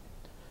 1,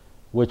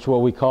 which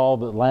what we call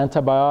the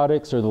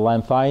lantibiotics or the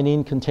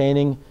lanthionine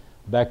containing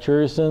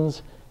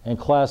bacteriocins, and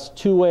class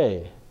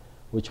 2A,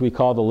 which we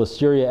call the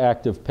Listeria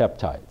active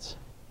peptides.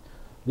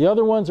 The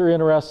other ones are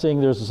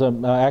interesting. There's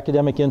some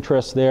academic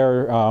interest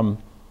there.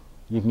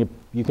 You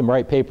can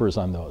write papers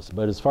on those.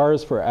 But as far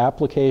as for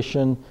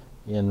application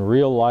in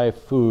real life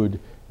food,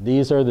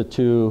 these are the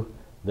two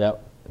that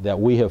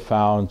we have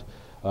found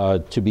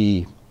to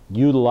be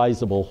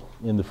utilizable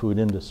in the food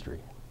industry.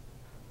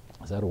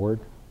 Is that a word?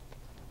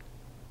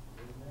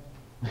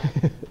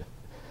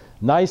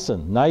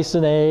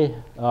 Nisin A.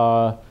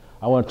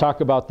 I want to talk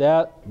about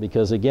that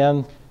because,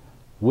 again,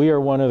 we are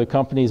one of the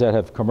companies that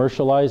have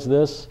commercialized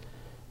this.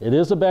 It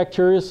is a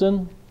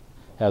bacteriocin,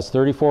 has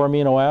 34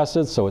 amino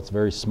acids, so it's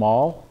very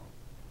small.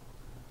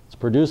 It's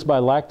produced by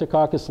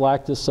Lactococcus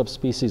lactis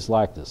subspecies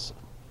lactis,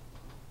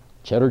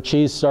 cheddar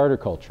cheese starter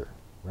culture,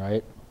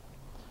 right?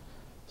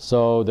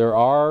 So there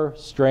are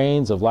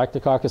strains of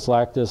Lactococcus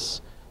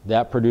lactis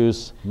that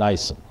produce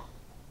nisin.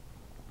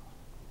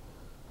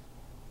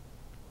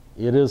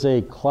 It is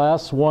a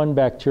class 1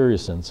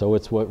 bacteriocin, so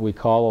it's what we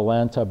call a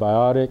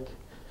lantibiotic.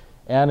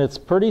 And it's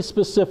pretty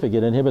specific.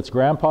 It inhibits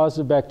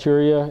gram-positive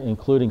bacteria,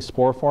 including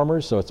spore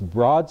formers, so it's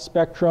broad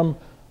spectrum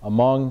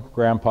among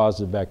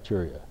gram-positive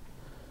bacteria.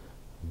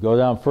 Go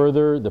down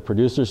further, the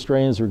producer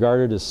strain is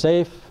regarded as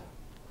safe,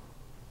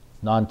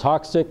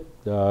 non-toxic.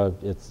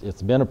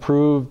 It's been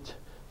approved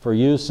for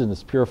use in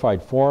its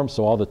purified form,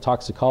 so all the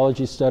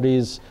toxicology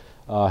studies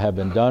have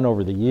been done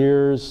over the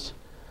years.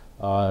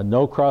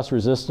 No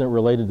cross-resistant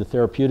related to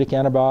therapeutic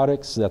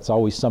antibiotics. That's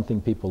always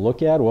something people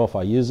look at. Well, if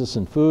I use this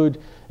in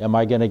food, am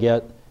I going to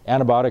get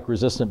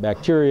antibiotic-resistant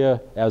bacteria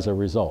as a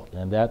result?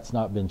 And that's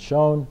not been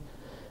shown.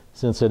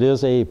 Since it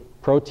is a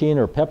protein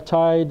or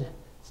peptide,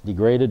 it's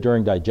degraded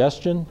during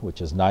digestion,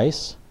 which is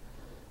nice.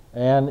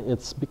 And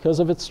it's because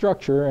of its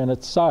structure and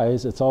its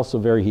size, it's also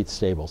very heat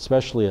stable,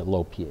 especially at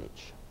low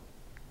pH.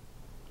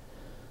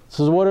 This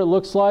is what it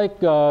looks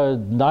like.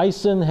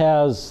 Nisin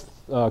has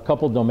a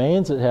couple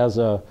domains. It has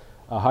a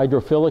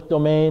hydrophilic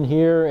domain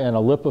here and a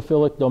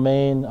lipophilic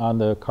domain on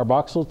the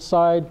carboxyl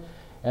side.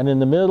 And in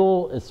the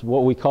middle, it's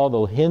what we call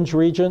the hinge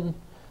region.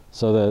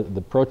 So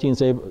the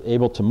protein's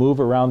able to move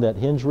around that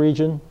hinge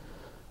region.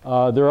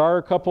 There are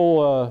a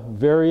couple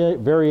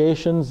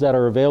variations that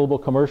are available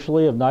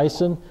commercially of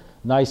nisin,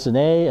 nisin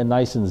A and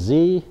nisin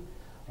Z,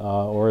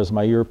 or as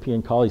my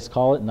European colleagues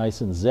call it,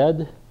 nisin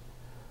Z.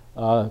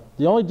 The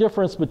only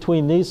difference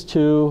between these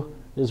two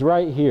is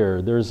right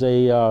here. There's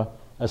a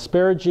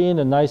asparagine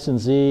and nisin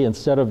Z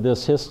instead of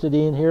this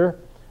histidine here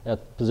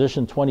at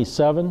position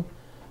 27.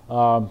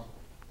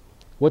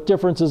 What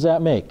difference does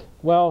that make?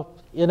 Well,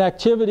 in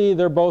activity,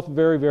 they're both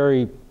very,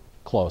 very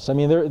close. I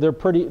mean, they're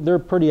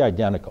pretty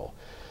identical.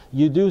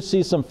 You do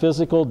see some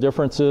physical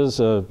differences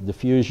of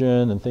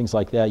diffusion and things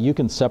like that. You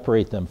can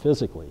separate them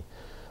physically.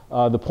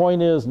 The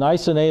point is,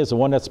 nisin A is the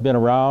one that's been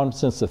around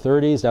since the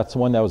 30s. That's the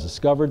one that was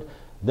discovered.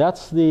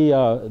 That's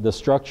the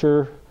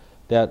structure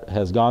that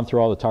has gone through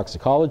all the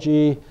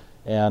toxicology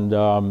and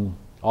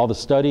all the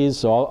studies.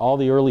 So all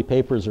the early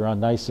papers are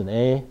on nisin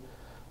A,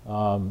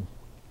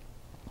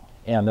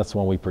 and that's the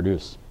one we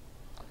produce.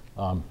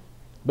 But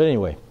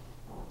anyway,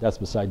 that's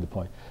beside the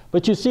point.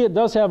 But you see it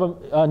does have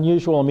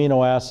unusual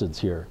amino acids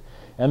here.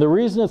 And the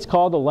reason it's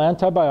called a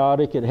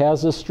lantibiotic, it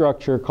has this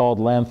structure called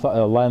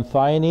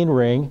lanthionine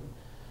ring,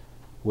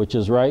 which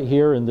is right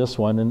here in this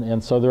one.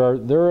 And so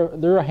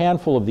there are a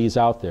handful of these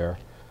out there.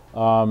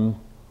 And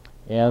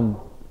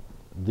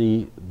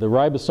the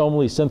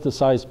ribosomally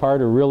synthesized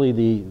part are really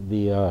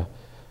the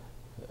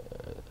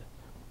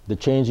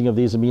changing of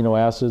these amino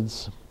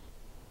acids.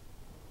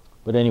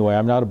 But anyway,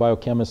 I'm not a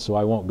biochemist, so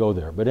I won't go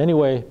there. But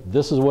anyway,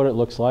 this is what it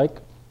looks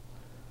like.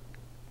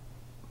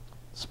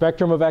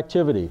 Spectrum of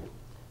activity.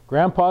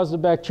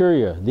 Gram-positive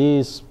bacteria.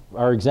 These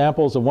are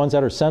examples of ones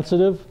that are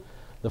sensitive.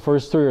 The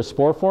first three are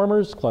spore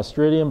formers,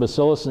 Clostridium,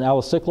 Bacillus, and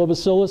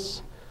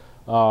Allocyclobacillus,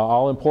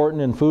 all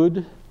important in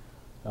food.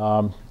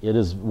 It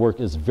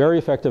is very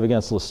effective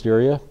against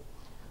Listeria.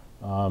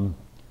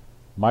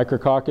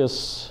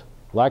 Micrococcus,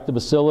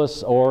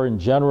 Lactobacillus, or in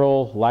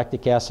general,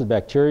 lactic acid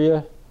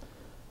bacteria.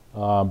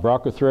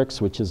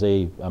 Brachothrix, which is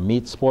a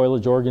meat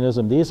spoilage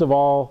organism. These have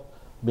all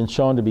been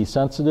shown to be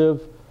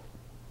sensitive.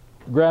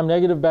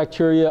 Gram-negative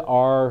bacteria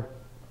are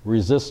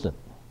resistant.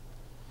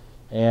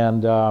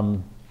 And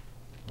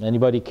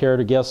Anybody care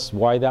to guess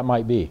why that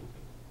might be?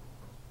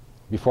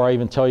 Before I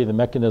even tell you the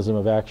mechanism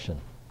of action.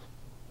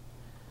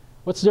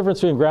 What's the difference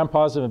between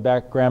gram-positive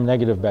and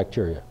gram-negative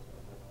bacteria?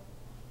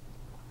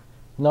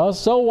 No,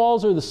 cell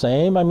walls are the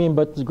same. I mean,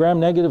 but the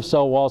gram-negative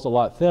cell wall is a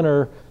lot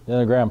thinner than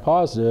the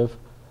gram-positive.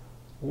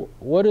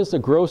 What is the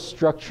gross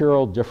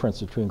structural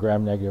difference between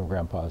gram-negative and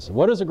gram-positive?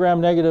 What does a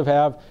gram-negative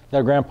have that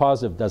a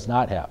gram-positive does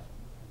not have?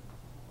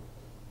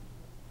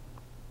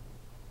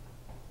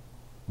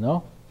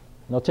 No?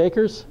 No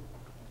takers?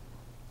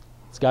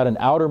 It's got an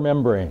outer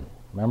membrane.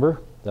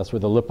 Remember? That's where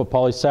the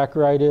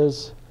lipopolysaccharide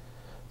is.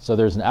 So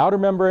there's an outer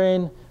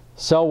membrane,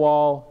 cell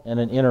wall, and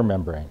an inner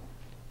membrane.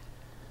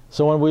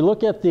 So when we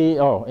look at the,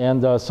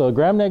 so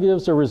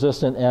gram-negatives are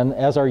resistant, and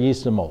as are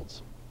yeast and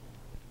molds.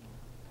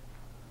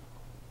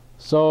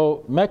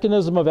 So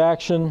mechanism of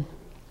action,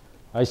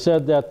 I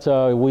said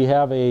that we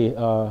have a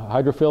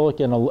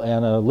hydrophilic and a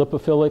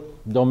lipophilic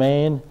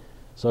domain.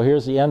 So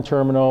here's the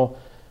N-terminal.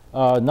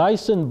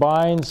 Nisin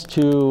binds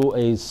to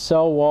a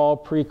cell wall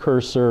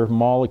precursor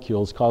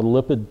molecule. It's called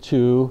lipid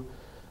 2.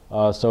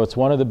 So it's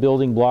one of the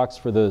building blocks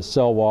for the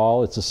cell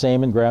wall. It's the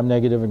same in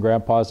gram-negative and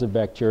gram-positive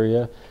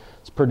bacteria.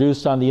 It's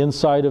produced on the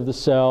inside of the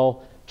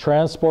cell,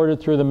 transported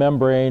through the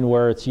membrane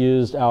where it's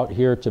used out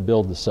here to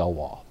build the cell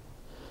wall.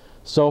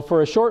 So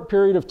for a short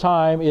period of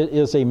time, it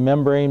is a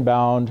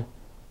membrane-bound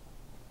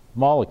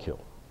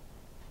molecule.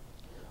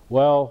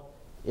 Well,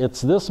 it's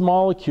this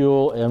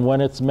molecule, and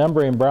when it's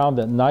membrane-bound,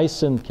 that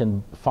nisin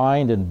can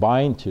find and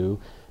bind to,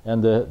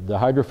 and the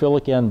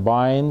hydrophilic end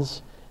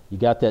binds. You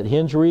got that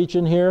hinge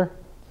region here.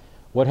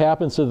 What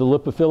happens to the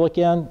lipophilic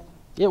end?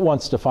 It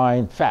wants to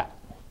find fat.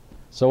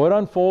 So it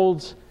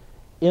unfolds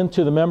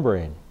into the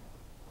membrane.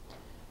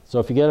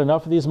 So if you get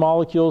enough of these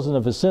molecules in the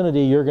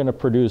vicinity, you're going to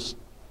produce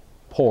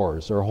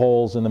pores or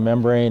holes in the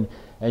membrane,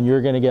 and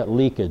you're going to get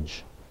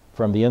leakage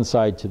from the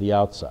inside to the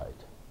outside.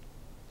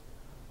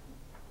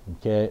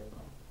 Okay.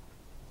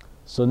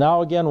 So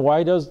now again,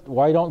 why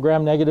are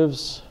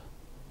gram-negatives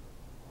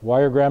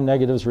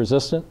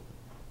resistant?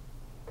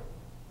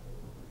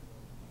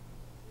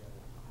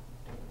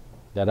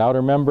 That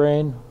outer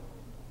membrane.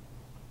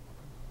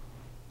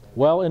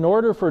 Well, in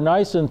order for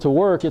nisin to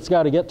work, it's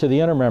got to get to the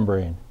inner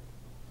membrane.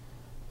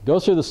 It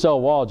goes through the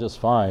cell wall just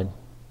fine.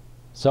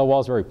 Cell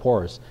wall is very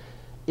porous.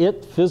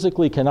 It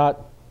physically cannot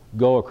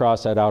go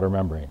across that outer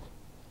membrane.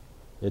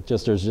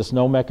 There's just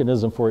no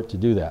mechanism for it to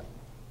do that.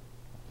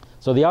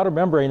 So the outer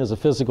membrane is a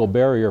physical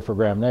barrier for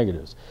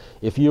gram-negatives.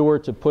 If you were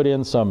to put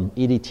in some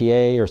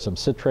EDTA or some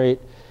citrate,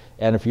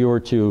 and if you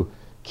were to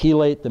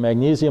chelate the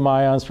magnesium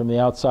ions from the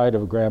outside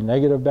of a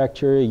gram-negative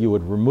bacteria, you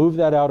would remove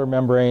that outer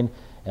membrane,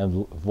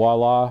 and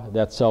voila,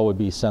 that cell would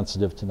be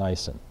sensitive to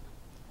nisin.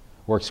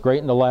 Works great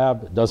in the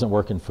lab, it doesn't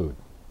work in food.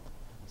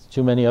 There's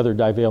too many other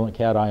divalent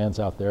cations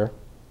out there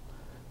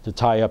to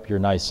tie up your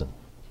nisin.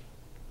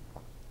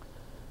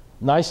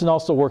 Nisin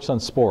also works on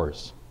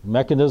spores. The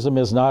mechanism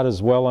is not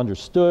as well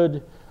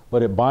understood,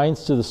 but it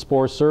binds to the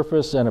spore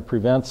surface and it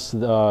prevents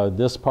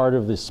this part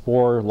of the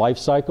spore life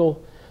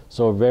cycle.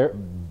 So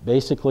it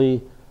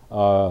basically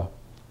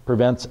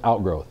prevents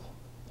outgrowth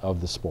of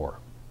the spore.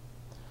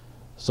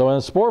 So in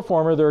a spore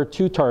former, there are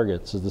two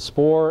targets, the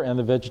spore and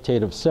the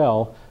vegetative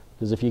cell,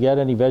 because if you get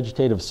any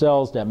vegetative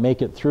cells that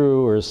make it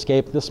through or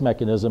escape this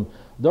mechanism,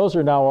 those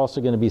are now also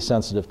going to be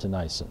sensitive to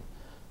nisin.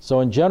 So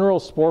in general,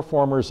 spore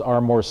formers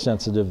are more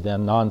sensitive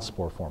than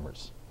non-spore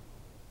formers.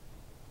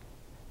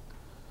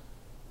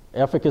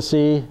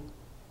 Efficacy,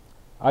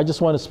 I just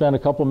want to spend a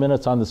couple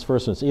minutes on this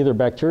first one. It's either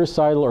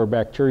bactericidal or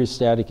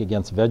bacteriostatic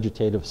against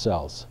vegetative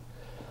cells.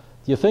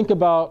 You think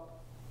about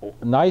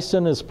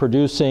nisin is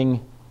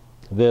producing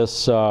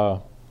this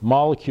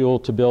molecule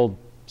to build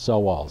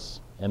cell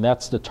walls, and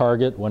that's the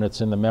target when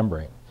it's in the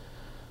membrane.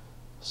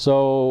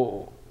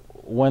 So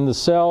when the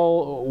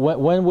cell,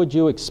 when would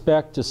you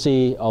expect to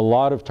see a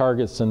lot of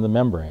targets in the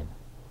membrane?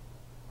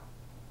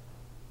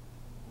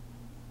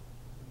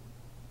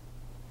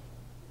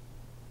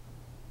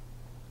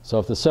 So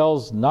if the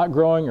cell's not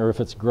growing or if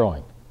it's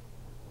growing?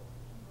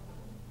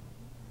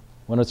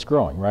 When it's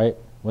growing, right?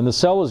 When the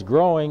cell is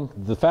growing,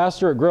 the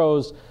faster it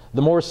grows,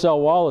 the more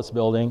cell wall it's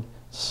building,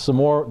 the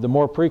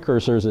more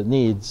precursors it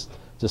needs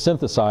to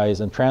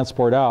synthesize and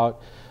transport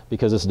out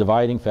because it's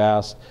dividing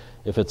fast.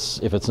 If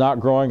it's not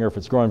growing or if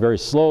it's growing very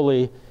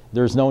slowly,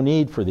 there's no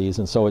need for these,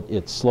 and so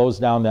it slows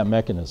down that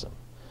mechanism.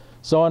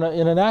 So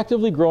in an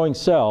actively growing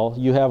cell,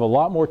 you have a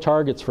lot more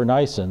targets for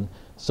nisin.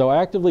 So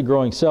actively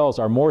growing cells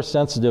are more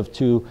sensitive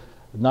to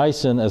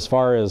nisin as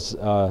far as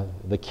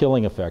the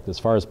killing effect, as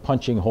far as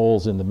punching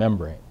holes in the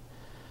membrane.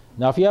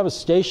 Now if you have a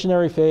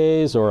stationary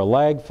phase or a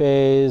lag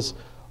phase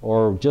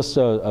or just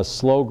a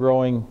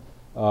slow-growing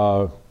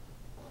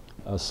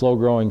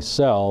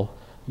cell,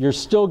 you're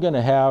still going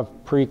to have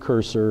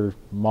precursor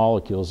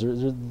molecules.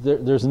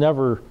 There's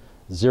never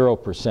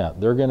 0%.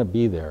 They're going to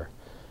be there.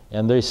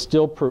 And they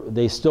still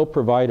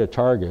provide a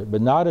target,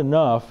 but not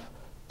enough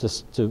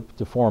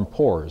to form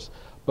pores,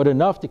 but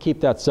enough to keep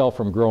that cell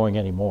from growing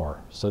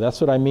anymore. So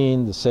that's what I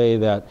mean to say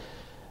that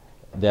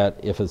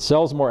if a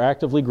cell's more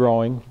actively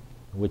growing,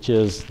 which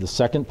is the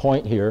second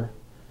point here,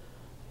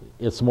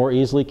 it's more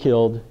easily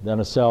killed than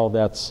a cell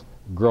that's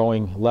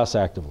growing less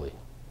actively.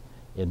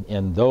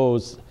 In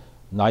those,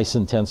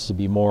 nisin tends to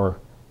be more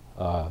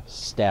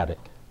static.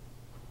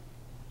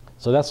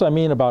 So that's what I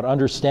mean about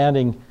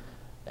understanding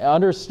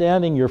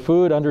your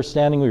food,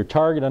 understanding your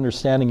target,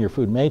 understanding your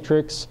food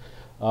matrix.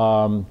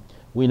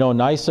 We know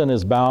nisin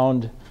is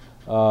bound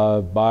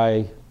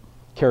by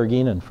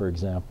carrageenan, for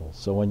example.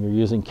 So when you're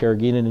using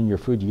carrageenan in your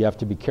food, you have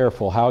to be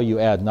careful how you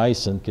add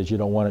nisin because you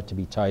don't want it to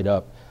be tied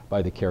up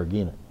by the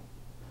carrageenan.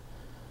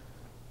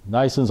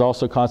 Nisin is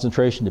also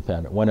concentration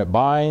dependent. When it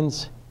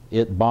binds,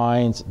 it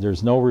binds.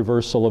 There's no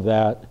reversal of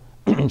that.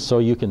 So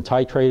you can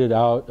titrate it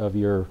out of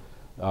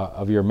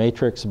your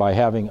matrix by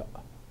having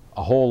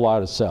a whole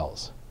lot of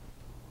cells.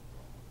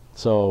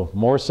 So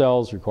more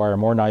cells require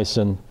more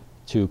nisin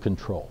to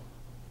control.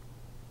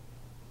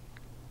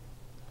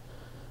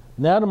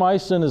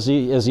 Natamycin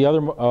is the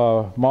other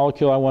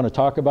molecule I want to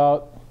talk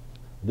about.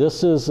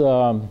 This is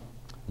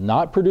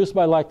not produced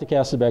by lactic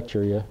acid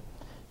bacteria.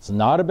 It's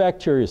not a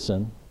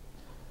bacteriocin,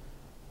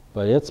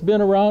 but it's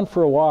been around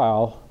for a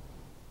while.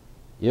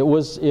 It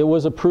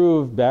was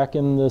approved back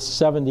in the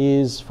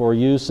 70s for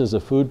use as a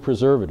food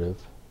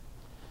preservative.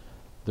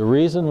 The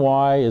reason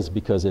why is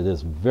because it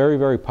is very,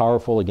 very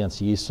powerful against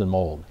yeast and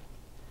mold.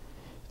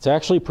 It's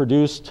actually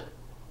produced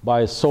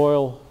by a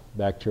soil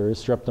bacteria,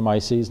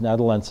 Streptomyces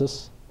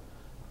natalensis.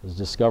 It was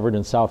discovered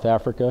in South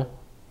Africa.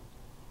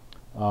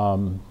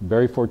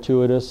 Very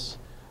fortuitous.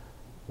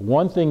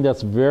 One thing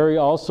that's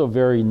also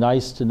very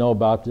nice to know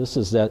about this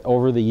is that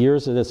over the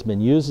years that it's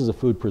been used as a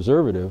food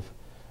preservative,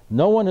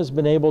 no one has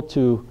been able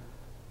to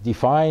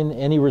define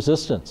any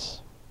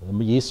resistance,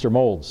 yeast or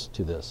molds,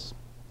 to this.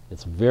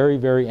 It's very,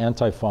 very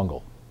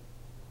antifungal.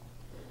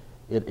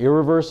 It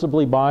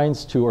irreversibly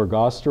binds to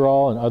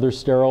ergosterol and other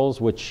sterols,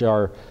 which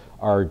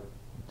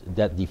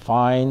that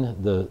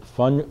define the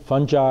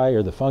fungi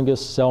or the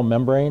fungus cell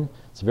membrane.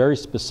 It's very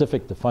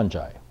specific to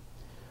fungi.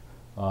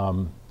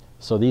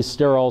 So these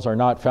sterols are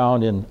not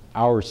found in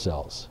our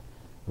cells.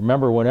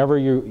 Remember, whenever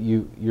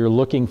you're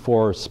looking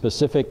for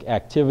specific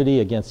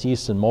activity against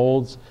yeast and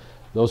molds,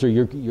 those are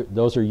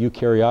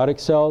eukaryotic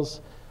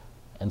cells,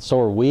 and so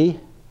are we.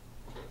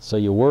 So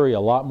you worry a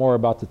lot more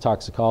about the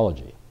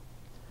toxicology.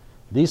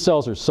 These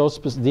cells are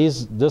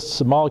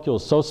this molecule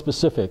is so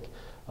specific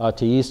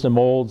to yeast and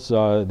molds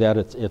that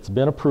it's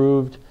been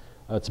approved.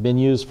 It's been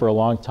used for a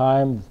long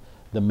time.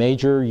 The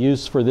major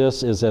use for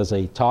this is as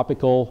a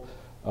topical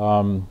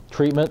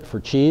treatment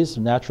for cheese,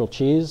 natural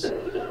cheese.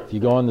 If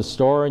you go in the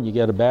store and you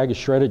get a bag of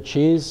shredded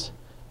cheese,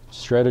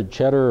 shredded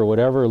cheddar or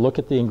whatever, look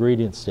at the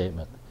ingredient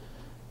statement.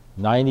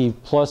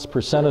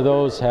 90+% of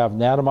those have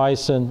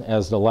natamycin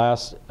as the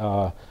last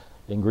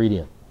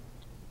ingredient,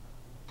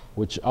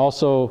 which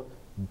also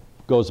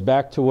goes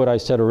back to what I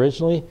said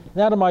originally.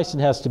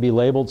 Natamycin has to be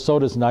labeled, so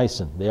does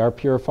nisin. They are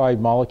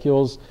purified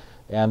molecules,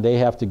 and they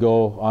have to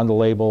go on the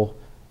label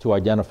to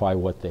identify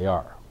what they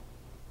are.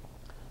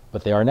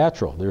 But they are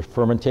natural. They're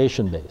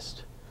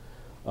fermentation-based.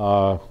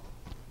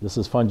 This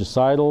is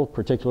fungicidal,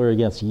 particularly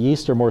against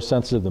yeast, are more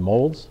sensitive than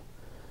molds.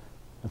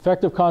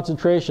 Effective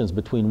concentrations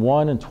between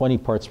 1 and 20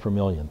 parts per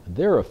million.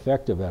 They're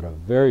effective at a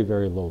very,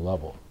 very low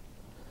level.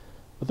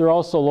 But they're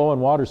also low in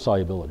water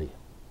solubility.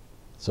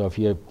 So if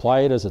you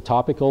apply it as a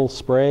topical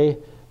spray,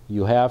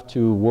 you have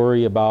to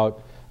worry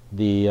about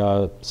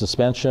the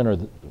suspension, or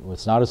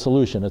it's not a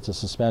solution, it's a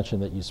suspension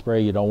that you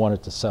spray. You don't want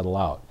it to settle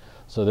out.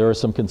 So there are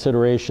some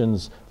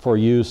considerations for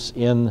use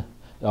in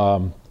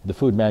the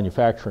food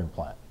manufacturing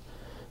plant.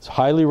 It's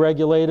highly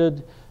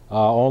regulated.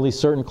 Only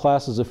certain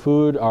classes of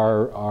food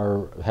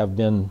have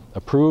been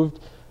approved.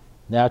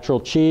 Natural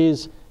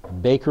cheese,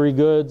 bakery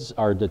goods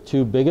are the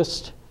two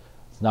biggest.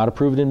 It's not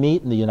approved in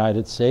meat in the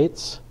United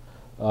States.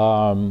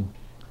 And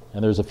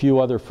there's a few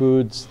other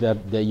foods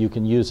that you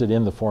can use it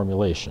in the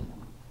formulation.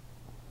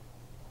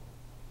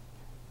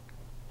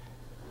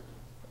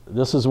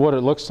 This is what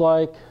it looks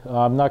like.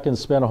 I'm not going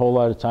to spend a whole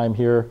lot of time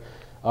here.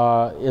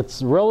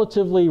 It's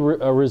relatively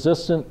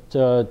resistant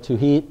to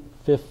heat,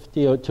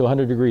 50 to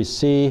 100 degrees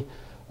C.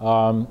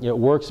 It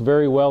works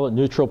very well at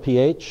neutral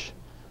pH.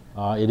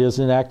 It is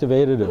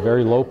inactivated at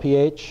very low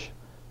pH.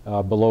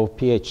 Below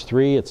pH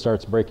 3, it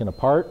starts breaking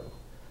apart.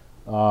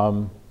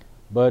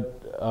 But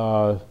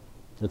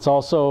it's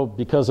also,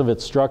 because of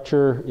its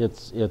structure,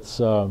 it's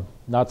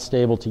not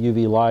stable to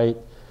UV light,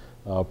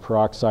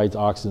 peroxides,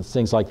 oxidants,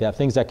 things like that,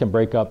 things that can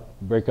break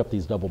up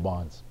these double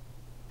bonds.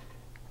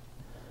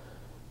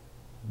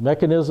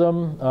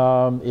 Mechanism,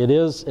 it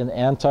is an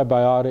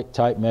antibiotic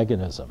type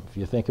mechanism. If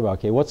you think about,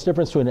 okay, what's the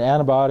difference between an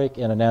antibiotic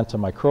and an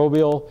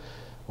antimicrobial?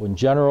 In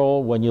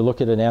general, when you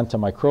look at an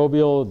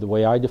antimicrobial, the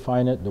way I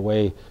define it, the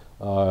way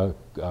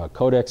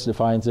Codex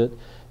defines it,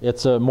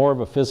 it's more of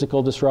a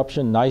physical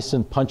disruption.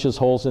 Nisin punches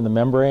holes in the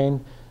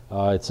membrane.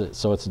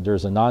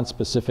 There's a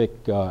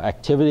non-specific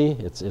activity.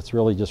 It's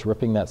really just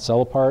ripping that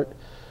cell apart.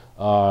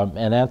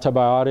 An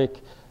antibiotic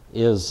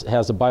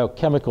has a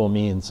biochemical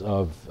means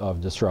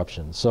of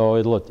disruption. So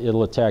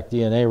it'll attack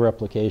DNA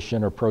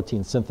replication or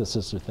protein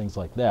synthesis or things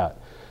like that.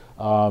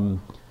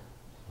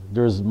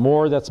 There's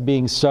more that's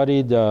being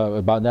studied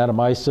about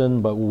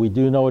natamycin, but we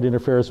do know it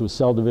interferes with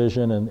cell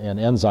division and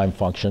enzyme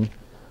function.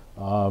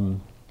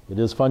 It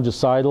is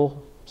fungicidal,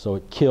 so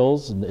it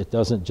kills, and it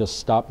doesn't just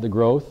stop the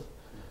growth.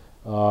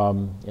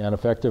 And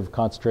effective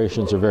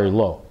concentrations are very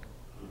low.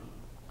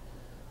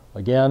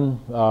 Again,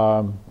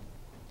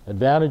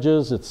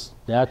 advantages, it's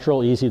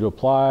natural, easy to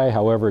apply.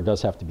 However, it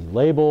does have to be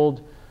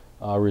labeled.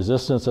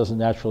 Resistance doesn't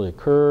naturally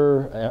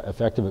occur,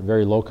 effective at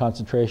very low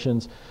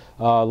concentrations.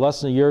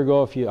 Less than a year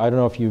ago, I don't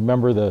know if you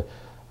remember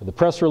the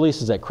press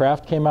releases that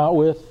Kraft came out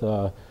with.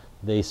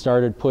 They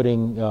started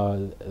putting,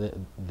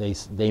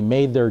 they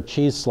made their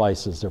cheese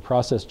slices, their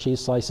processed cheese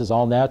slices,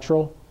 all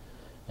natural,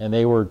 and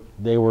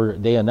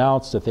they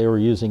announced that they were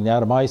using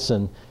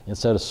natamycin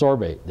instead of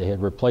sorbate. They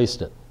had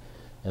replaced it,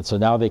 and so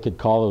now they could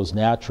call those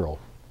natural,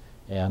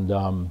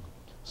 and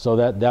so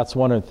that's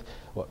one of.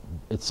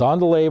 It's on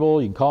the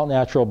label. You can call it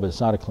natural, but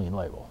it's not a clean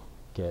label.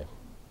 Okay.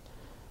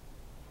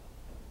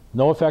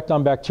 No effect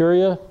on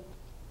bacteria.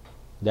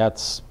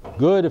 That's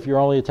good if you're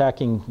only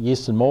attacking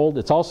yeast and mold.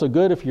 It's also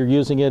good if you're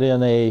using it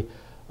in a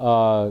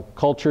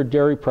cultured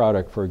dairy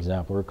product, for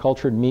example, or a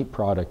cultured meat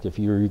product. If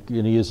you're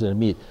going to use it in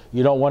meat,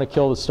 you don't want to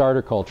kill the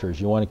starter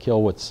cultures. You want to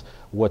kill what's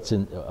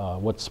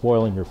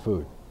spoiling your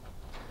food.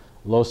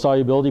 Low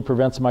solubility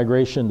prevents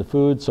migration to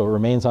food, so it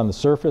remains on the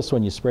surface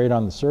when you spray it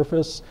on the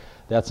surface.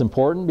 That's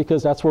important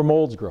because that's where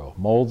molds grow.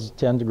 Molds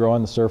tend to grow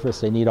on the surface.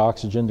 They need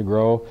oxygen to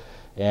grow,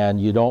 and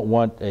you don't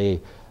want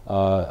a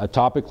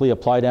topically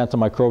applied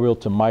antimicrobial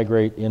to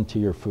migrate into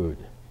your food,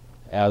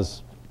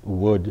 as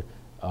would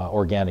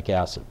organic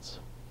acids.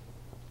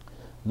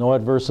 No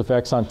adverse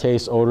effects on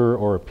taste, odor,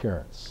 or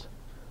appearance.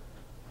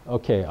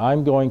 Okay,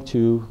 I'm going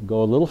to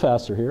go a little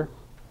faster here.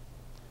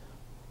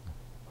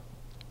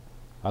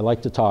 I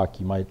like to talk.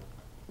 You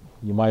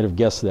might have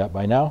guessed that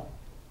by now.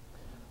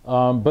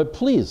 But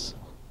please,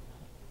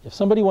 if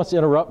somebody wants to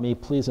interrupt me,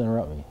 please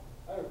interrupt me.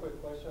 I have a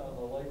quick question on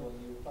the label.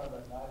 You were talking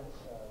about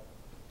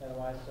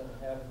natamycin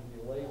having to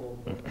be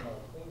labeled, but not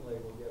a clean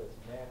label, yet it's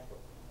natural.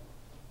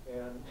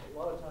 And a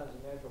lot of times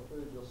in natural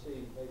foods, you'll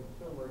see maybe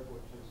turmeric,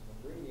 which is an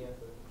ingredient,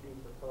 but it's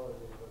used for color,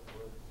 they put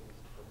parentheses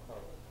for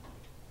color.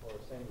 Or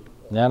same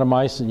with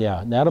natamycin,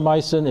 yeah.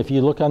 Natamycin, if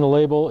you look on the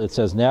label, it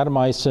says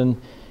natamycin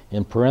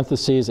in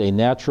parentheses, a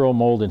natural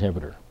mold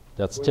inhibitor.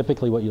 That's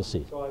typically what you'll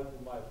see. So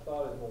my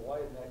thought is, well, why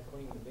isn't that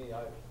clean to me?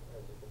 As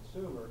a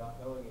consumer,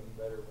 not knowing any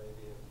better,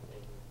 maybe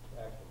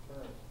in actual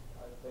terms,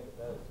 I think of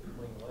that as a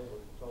clean label.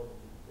 You told me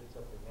you did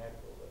something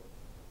natural that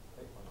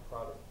makes my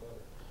product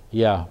better.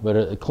 Yeah, but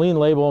a clean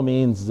label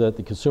means that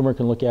the consumer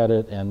can look at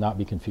it and not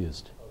be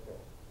confused. Okay.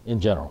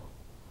 In general.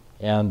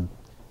 And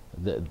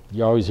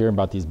you're always hearing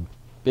about these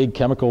big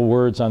chemical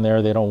words on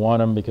there. They don't want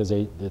them because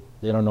they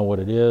don't know what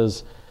it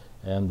is.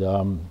 And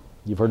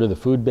you've heard of the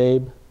Food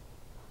Babe?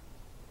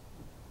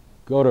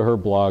 Go to her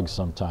blog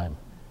sometime.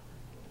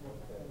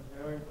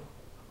 Okay.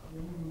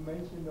 You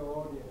mentioned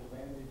all the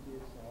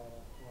advantages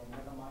of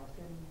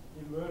natamycin.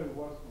 It really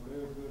works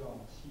really good on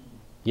cheese.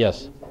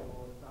 Yes.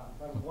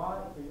 But why?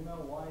 Do you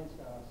know why it's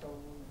so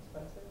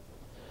expensive?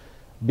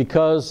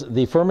 Because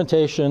the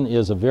fermentation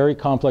is a very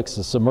complex,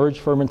 a submerged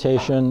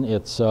fermentation.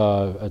 It's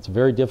a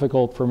very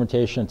difficult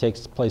fermentation. It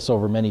takes place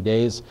over many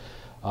days.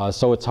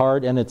 So it's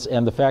hard, and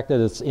the fact that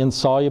it's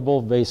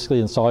insoluble, basically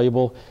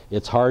insoluble,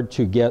 it's hard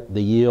to get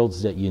the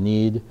yields that you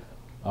need.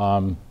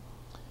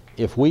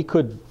 If we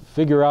could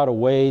figure out a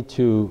way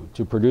to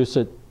produce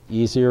it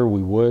easier,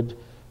 we would.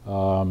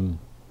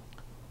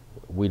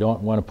 We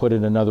don't want to put it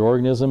in another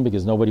organism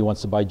because nobody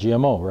wants to buy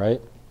GMO,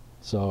 right?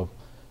 So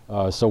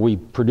we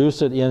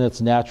produce it in its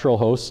natural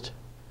host,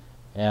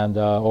 and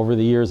over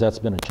the years that's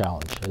been a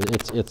challenge.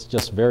 It's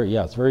just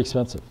it's very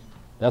expensive.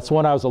 That's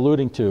one I was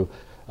alluding to.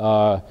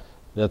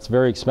 That's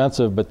very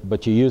expensive,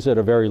 but you use it at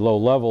a very low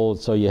level,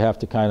 so you have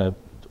to kind of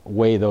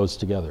weigh those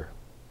together.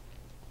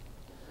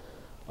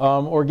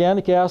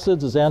 Organic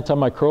acids as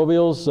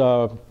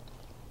antimicrobials.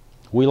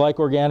 We like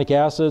organic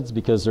acids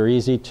because they're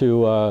easy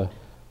to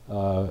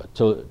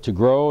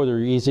grow. They're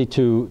easy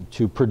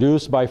to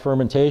produce by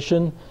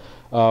fermentation.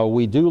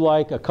 We do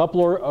like a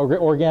couple of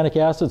organic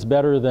acids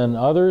better than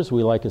others.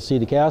 We like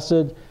acetic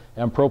acid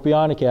and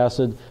propionic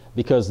acid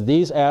because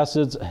these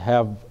acids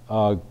have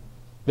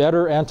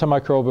better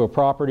antimicrobial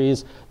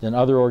properties than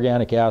other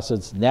organic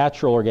acids,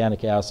 natural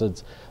organic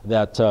acids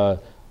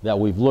that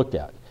we've looked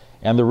at.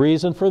 And the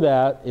reason for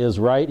that is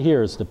right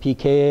here. It's the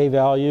pKa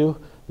value,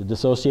 the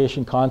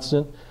dissociation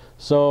constant.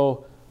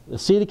 So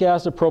acetic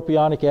acid,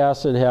 propionic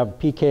acid have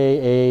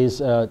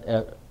pKa's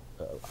at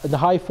the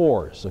high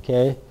 4s,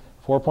 okay?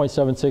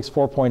 4.76,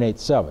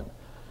 4.87.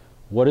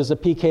 What is a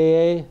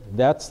pKa?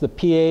 That's the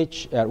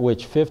pH at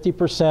which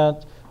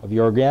 50% of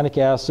your organic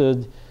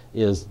acid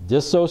is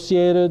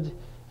dissociated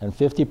and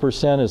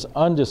 50% is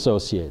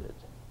undissociated.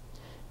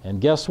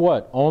 And guess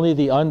what? Only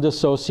the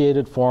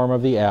undissociated form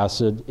of the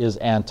acid is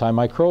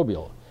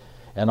antimicrobial.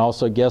 And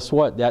also guess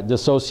what? That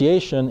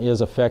dissociation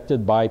is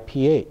affected by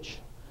pH.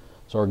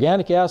 So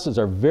organic acids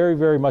are very,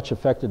 very much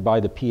affected by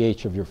the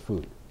pH of your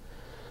food.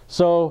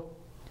 So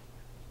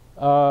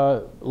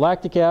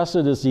Lactic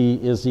acid is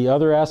the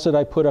other acid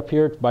I put up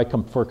here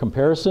for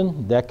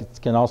comparison.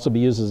 That can also be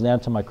used as an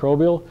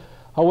antimicrobial.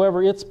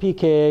 However, its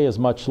pKa is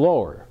much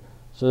lower.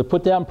 So to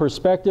put that in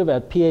perspective,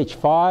 at pH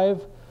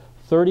 5,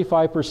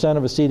 35%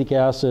 of acetic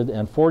acid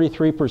and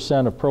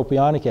 43% of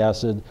propionic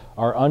acid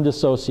are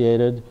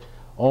undissociated.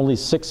 Only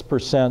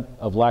 6%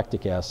 of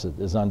lactic acid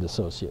is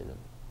undissociated.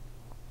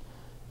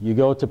 You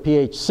go to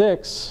pH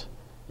 6,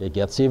 it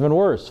gets even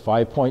worse.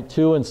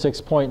 5.2 and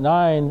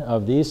 6.9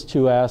 of these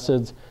two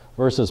acids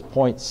versus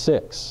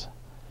 0.6.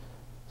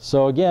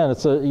 So again,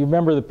 you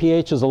remember the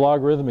pH is a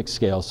logarithmic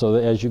scale, so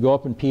that as you go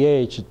up in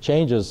pH, it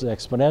changes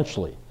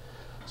exponentially.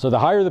 So the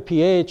higher the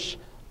pH,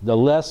 the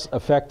less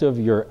effective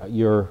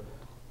your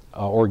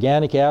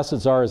organic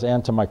acids are as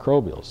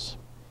antimicrobials.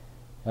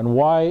 And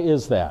why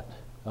is that?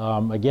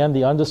 Again,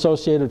 the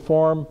undissociated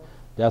form,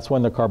 that's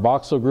when the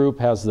carboxyl group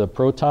has the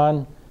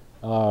proton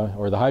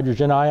or the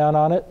hydrogen ion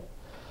on it.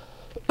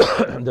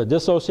 The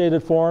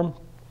dissociated form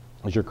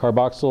is your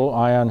carboxyl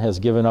ion has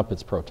given up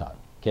its proton.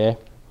 Okay?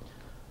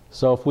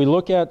 So if we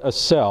look at a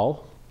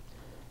cell,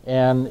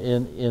 and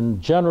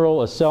in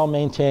general, a cell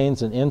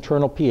maintains an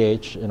internal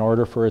pH in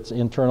order for its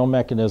internal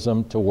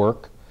mechanism to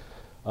work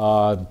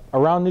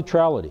around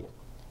neutrality.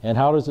 And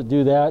how does it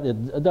do that?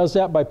 It does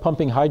that by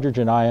pumping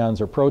hydrogen ions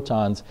or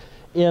protons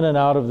in and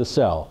out of the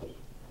cell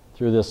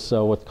through this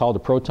what's called a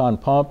proton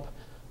pump.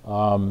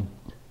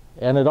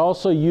 And it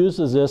also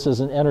uses this as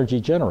an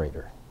energy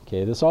generator.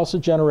 Okay, this also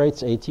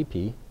generates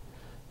ATP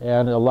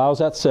and it allows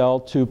that cell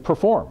to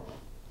perform.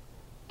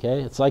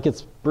 Okay, it's like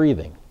it's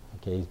breathing.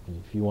 Okay,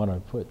 if you want to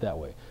put it that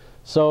way.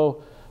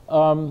 So,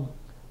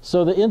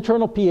 so the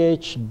internal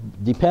pH,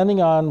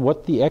 depending on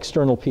what the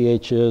external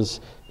pH is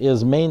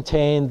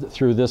maintained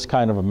through this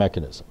kind of a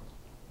mechanism.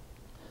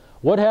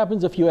 What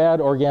happens if you add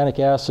organic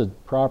acid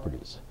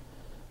properties?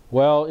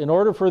 Well, in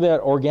order for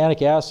that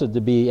organic acid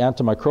to be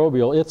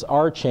antimicrobial, its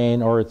R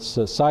chain or its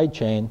side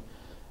chain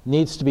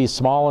needs to be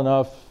small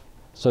enough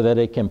so that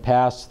it can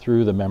pass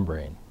through the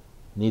membrane.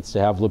 It needs to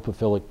have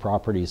lipophilic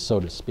properties, so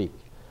to speak.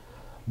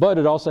 But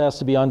it also has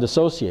to be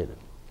undissociated.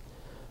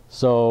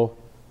 So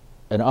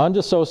an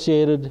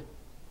undissociated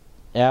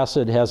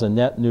acid has a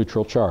net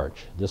neutral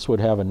charge. This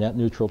would have a net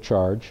neutral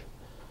charge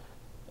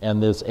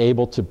and is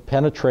able to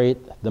penetrate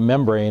the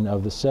membrane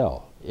of the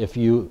cell. If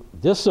you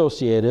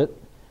dissociate it,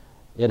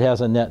 it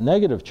has a net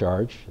negative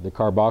charge. The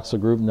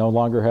carboxyl group no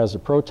longer has a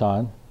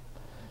proton,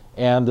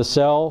 and the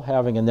cell,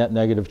 having a net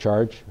negative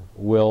charge,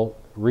 will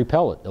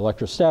repel it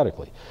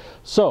electrostatically.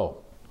 So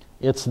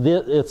it's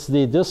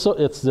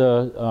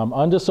the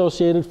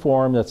undissociated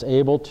form that's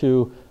able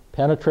to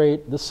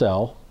penetrate the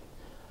cell.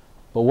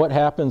 But what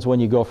happens when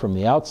you go from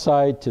the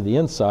outside to the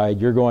inside?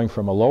 You're going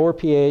from a lower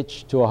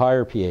pH to a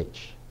higher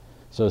pH.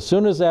 So as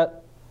soon as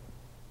that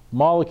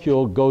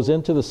molecule goes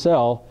into the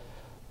cell,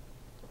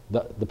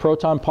 the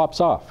proton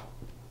pops off.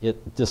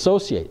 It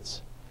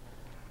dissociates.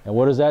 And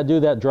what does that do?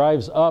 That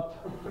drives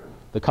up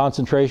the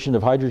concentration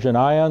of hydrogen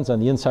ions on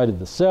the inside of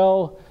the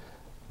cell.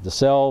 The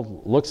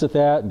cell looks at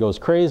that and goes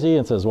crazy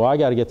and says, well, I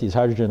got to get these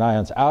hydrogen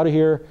ions out of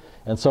here.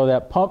 And so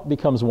that pump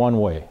becomes one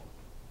way.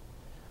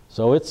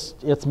 So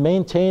it's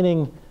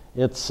maintaining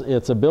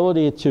its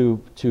ability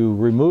to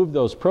remove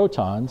those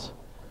protons,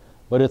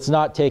 but it's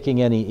not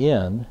taking any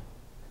in.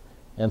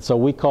 And so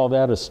we call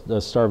that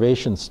a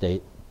starvation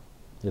state.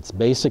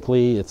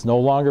 It's no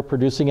longer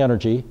producing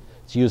energy.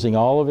 It's using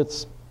all of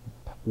its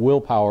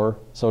willpower,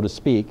 so to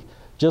speak,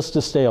 just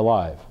to stay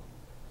alive.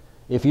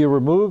 If you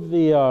remove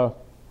the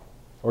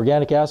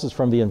organic acids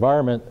from the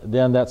environment,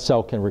 then that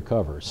cell can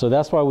recover. So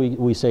that's why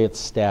we say it's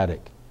static.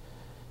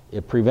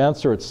 It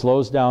prevents or it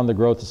slows down the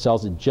growth of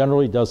cells. It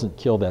generally doesn't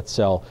kill that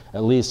cell,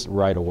 at least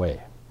right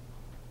away.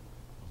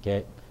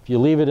 Okay? If you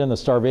leave it in the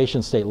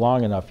starvation state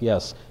long enough,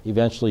 yes,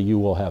 eventually you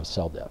will have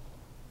cell death.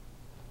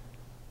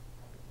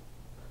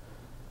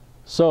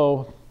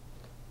 So,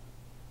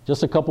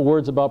 just a couple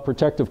words about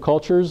protective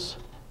cultures.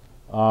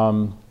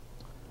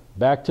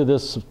 Back to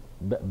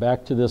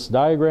this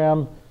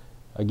diagram.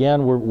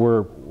 Again,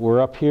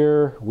 we're up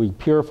here. We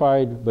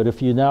purified, but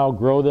if you now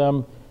grow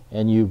them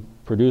and you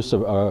produce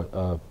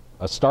a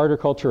starter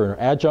culture or an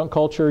adjunct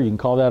culture, you can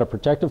call that a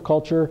protective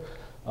culture.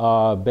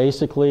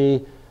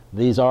 Basically,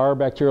 these are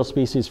bacterial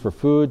species for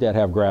food that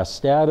have GRAS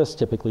status,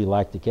 typically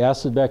lactic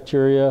acid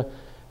bacteria,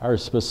 are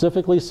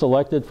specifically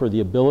selected for the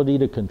ability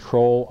to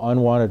control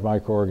unwanted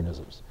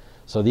microorganisms.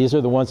 So these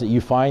are the ones that you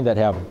find that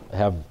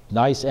have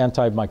nice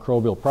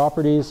antimicrobial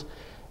properties,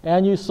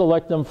 and you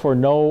select them for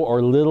no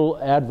or little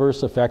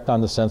adverse effect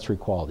on the sensory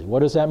quality. What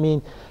does that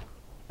mean?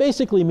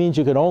 Basically means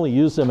you can only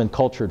use them in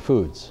cultured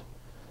foods.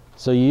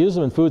 So you use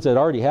them in foods that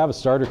already have a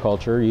starter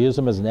culture, you use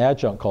them as an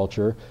adjunct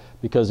culture,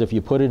 because if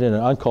you put it in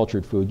an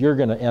uncultured food, you're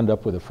going to end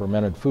up with a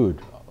fermented food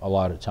a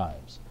lot of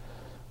times.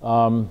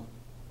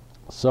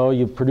 So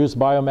you produce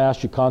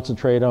biomass, you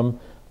concentrate them,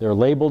 they're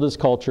labeled as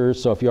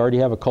cultures, so if you already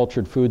have a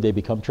cultured food, they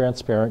become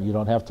transparent, you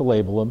don't have to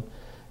label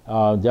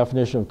them.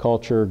 Definition of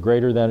culture,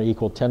 greater than or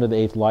equal 10 to the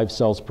 8th live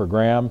cells per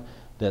gram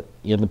that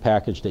in the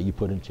package that you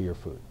put into your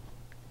food.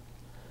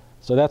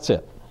 So that's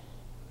it.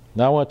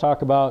 Now I want to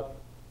talk about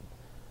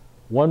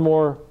one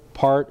more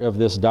part of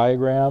this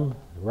diagram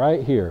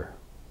right here.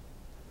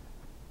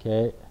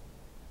 Okay?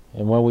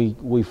 And when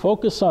we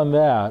focus on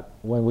that,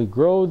 when we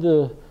grow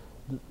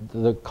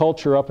the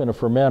culture up in a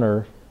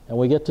fermenter, and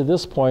we get to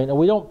this point, and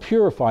we don't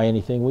purify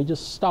anything, we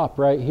just stop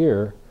right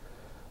here,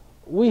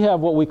 we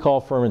have what we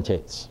call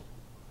fermentates.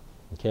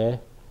 Okay?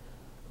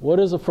 What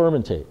is a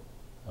fermentate?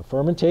 A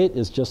fermentate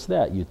is just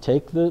that. You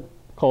take the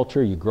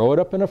culture, you grow it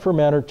up in a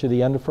fermenter to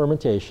the end of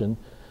fermentation,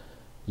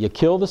 you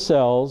kill the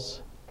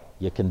cells,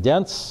 you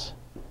condense,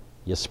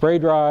 you spray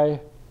dry,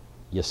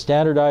 you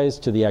standardize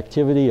to the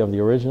activity of the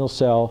original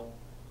cell.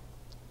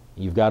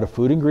 You've got a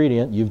food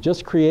ingredient. You've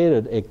just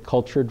created a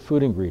cultured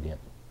food ingredient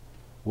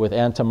with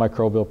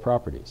antimicrobial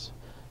properties.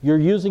 You're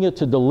using it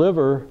to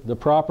deliver the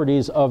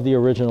properties of the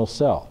original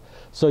cell.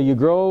 So you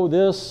grow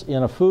this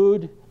in a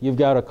food, you've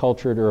got a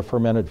cultured or a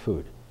fermented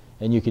food,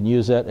 and you can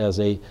use that as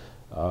an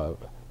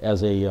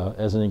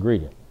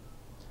ingredient.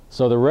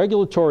 So the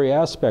regulatory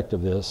aspect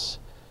of this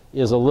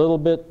is a little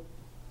bit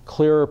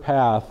clearer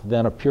path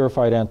than a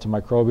purified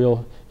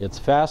antimicrobial. It's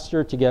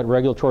faster to get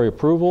regulatory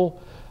approval.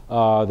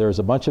 There's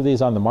a bunch of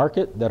these on the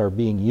market that are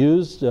being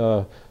used,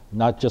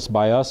 not just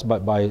by us,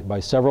 but by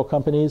several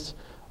companies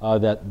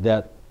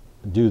that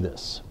do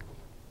this.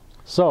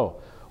 So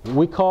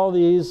we call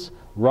these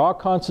raw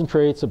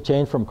concentrates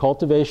obtained from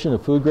cultivation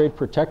of food-grade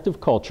protective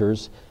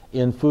cultures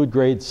in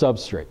food-grade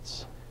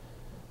substrates.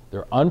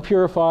 They're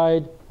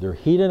unpurified, they're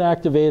heat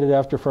inactivated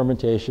after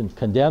fermentation,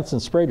 condensed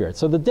and spray dried.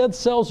 So the dead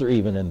cells are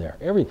even in there.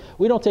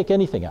 We don't take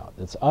anything out.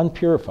 It's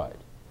unpurified.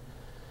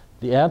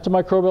 The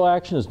antimicrobial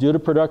action is due to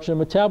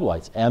production of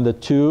metabolites. And the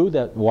two,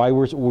 why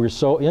we're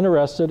so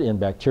interested in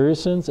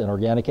bacteriocins and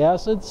organic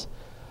acids,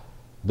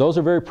 those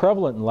are very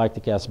prevalent in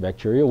lactic acid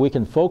bacteria. We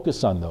can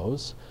focus on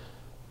those.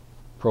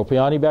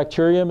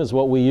 Propionibacterium is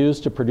what we use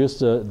to produce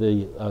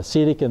the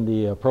acetic and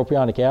the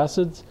propionic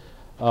acids.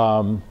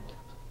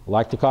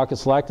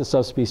 Lactococcus lactis,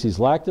 subspecies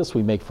lactis,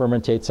 we make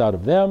fermentates out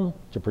of them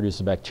to produce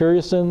the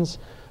bacteriocins.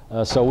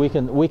 So we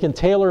can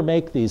tailor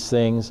make these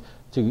things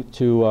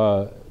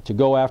to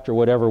go after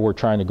whatever we're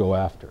trying to go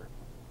after.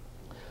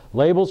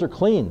 Labels are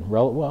clean,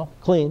 well,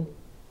 clean.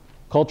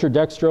 Cultured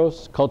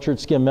dextrose, cultured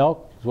skim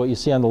milk is what you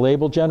see on the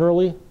label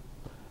generally.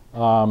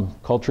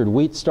 Cultured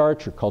wheat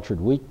starch or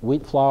cultured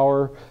wheat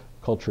flour,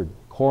 cultured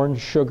corn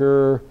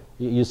sugar.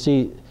 You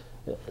see,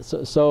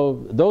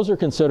 so those are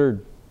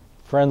considered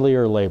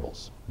friendlier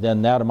labels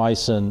than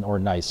natamycin or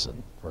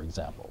niacin, for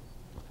example.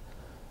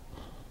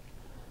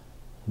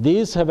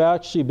 These have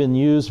actually been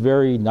used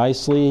very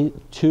nicely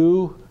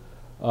to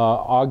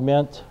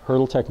augment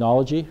hurdle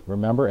technology.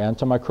 Remember,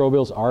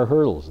 antimicrobials are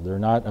hurdles. They're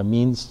not a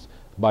means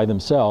by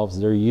themselves.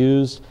 They're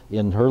used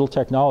in hurdle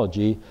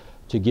technology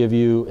to give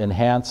you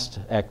enhanced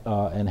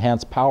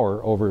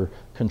power over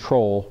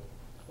control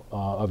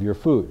of your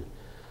food.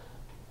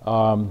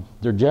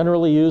 They're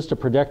generally used to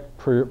protect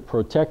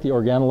the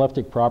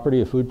organoleptic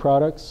property of food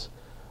products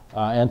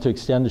and to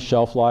extend the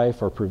shelf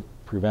life or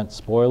prevent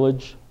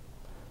spoilage.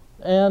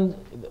 And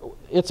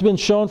it's been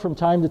shown from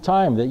time to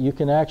time that you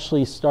can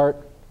actually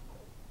start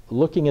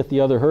looking at the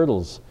other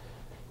hurdles,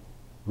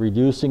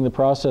 reducing the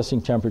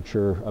processing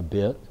temperature a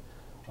bit,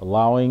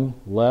 allowing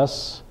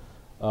less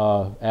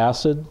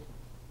acid,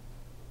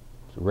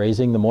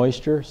 raising the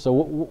moisture. So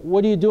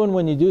what are you doing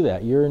when you do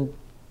that?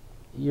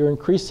 You're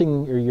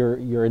increasing, or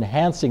you're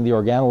enhancing the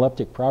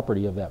organoleptic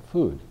property of that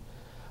food.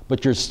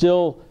 But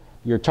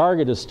your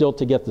target is still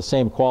to get the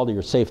same quality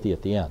or safety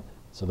at the end.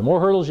 So the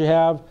more hurdles you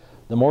have,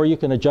 the more you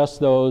can adjust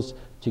those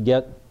to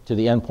get to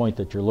the end point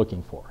that you're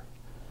looking for.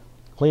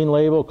 Clean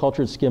label,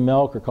 cultured skim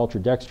milk or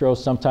cultured dextrose,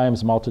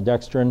 sometimes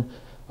maltodextrin.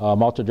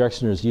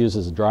 Maltodextrin is used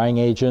as a drying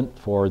agent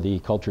for the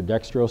cultured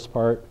dextrose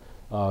part.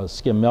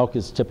 Skim milk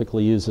is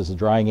typically used as a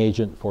drying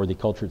agent for the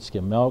cultured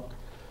skim milk.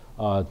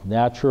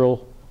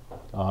 Natural,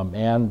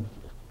 and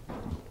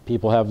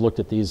people have looked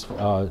at these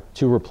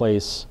to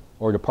replace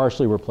or to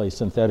partially replace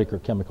synthetic or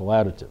chemical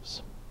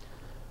additives.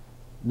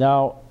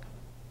 Now,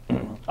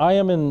 I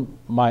am in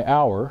my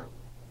hour,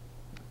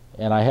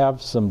 and I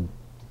have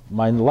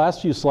my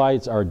last few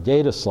slides are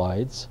data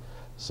slides,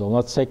 so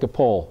let's take a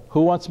poll.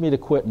 Who wants me to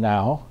quit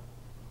now?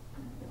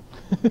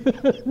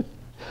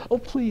 Oh,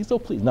 please, oh,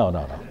 please. No,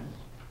 no, no.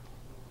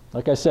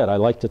 Like I said, I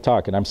like to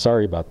talk, and I'm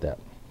sorry about that.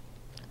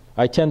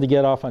 I tend to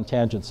get off on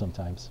tangents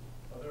sometimes.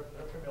 They're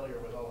familiar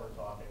with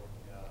over-talking.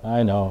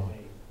 I know.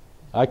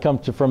 I come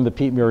from the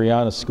Pete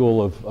Muriana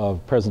School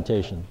of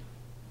Presentation.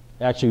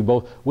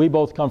 Actually, we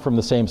both come from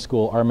the same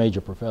school, our major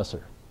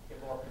professor.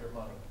 Get more for your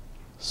money.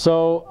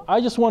 So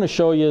I just want to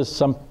show you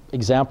some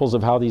examples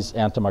of how these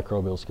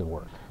antimicrobials can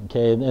work.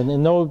 Okay, and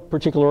in no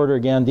particular order,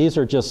 again, these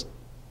are just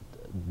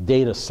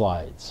data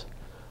slides.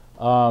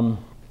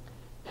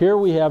 Here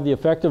we have the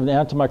effect of the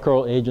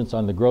antimicrobial agents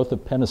on the growth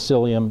of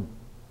penicillium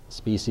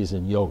species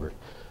in yogurt.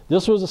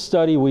 This was a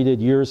study we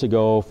did years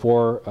ago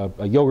for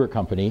a yogurt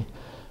company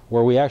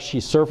where we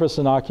actually surface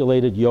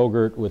inoculated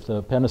yogurt with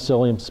a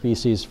penicillium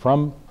species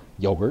from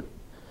yogurt.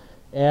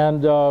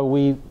 And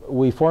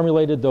we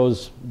formulated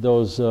those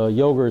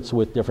yogurts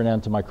with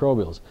different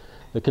antimicrobials.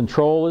 The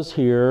control is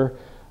here.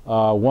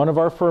 One of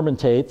our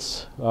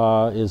fermentates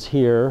is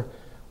here.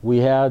 We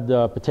had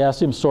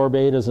potassium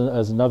sorbate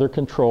as another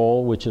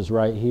control, which is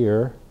right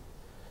here.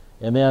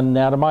 And then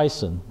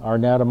natamycin, our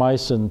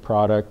natamycin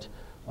product,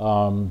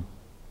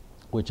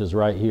 which is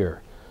right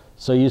here.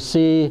 So you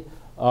see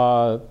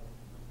about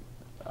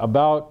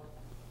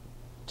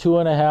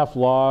 2.5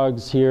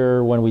 logs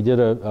here when we did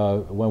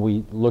when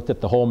we looked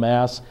at the whole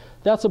mass.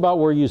 That's about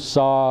where you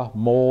saw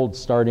mold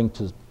starting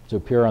to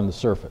appear on the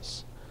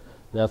surface.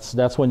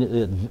 That's when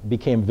it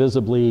became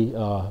visibly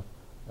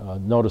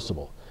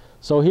noticeable.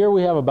 So here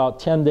we have about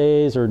 10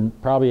 days, or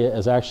probably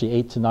as actually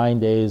 8 to 9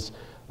 days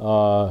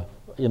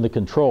in the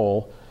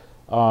control.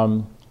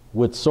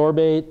 With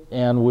sorbate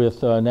and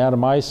with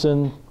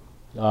natamycin,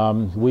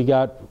 we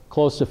got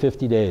close to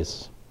 50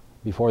 days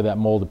before that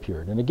mold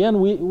appeared. And again,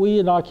 we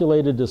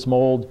inoculated this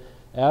mold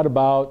at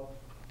about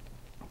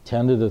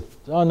 10 to the,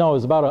 oh no,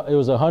 it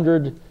was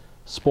 100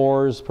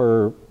 spores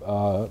per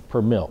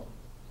mil.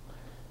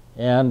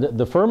 And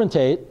the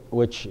fermentate,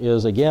 which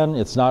is, again,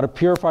 it's not a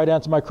purified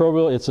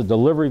antimicrobial, it's a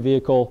delivery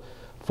vehicle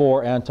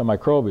for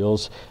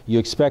antimicrobials. You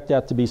expect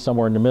that to be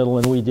somewhere in the middle,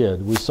 and we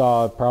did. We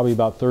saw probably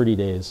about 30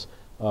 days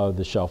of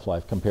the shelf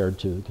life compared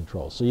to the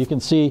control. So you can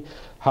see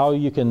how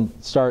you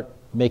can start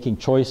making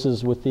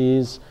choices with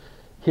these.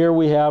 Here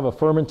we have a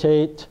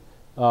fermentate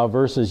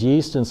versus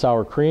yeast and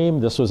sour cream.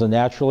 This was a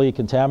naturally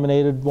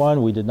contaminated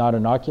one. We did not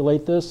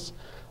inoculate this.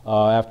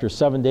 After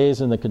 7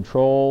 days in the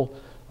control,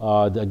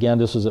 again,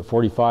 this was at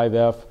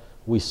 45F,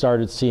 we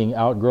started seeing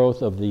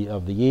outgrowth of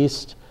the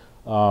yeast,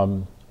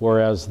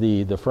 whereas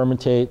the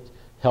fermentate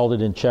held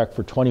it in check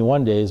for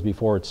 21 days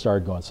before it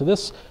started going. So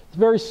this is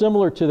very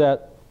similar to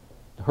that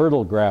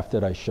hurdle graph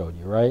that I showed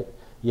you, right?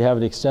 You have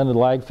an extended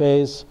lag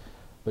phase,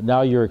 but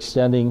now you're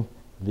extending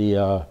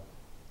the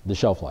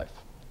shelf life.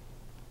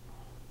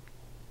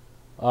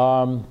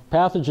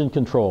 Pathogen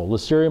control,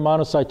 Listeria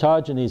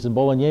monocytogenes in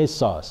bolognese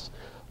sauce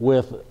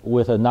with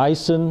a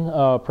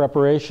nisin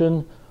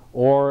preparation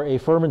or a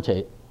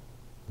fermentate.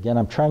 Again,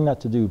 I'm trying not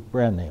to do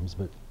brand names,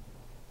 but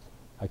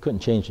I couldn't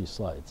change these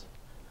slides.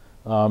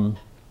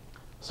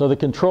 So the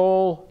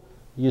control,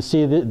 you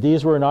see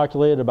these were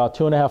inoculated about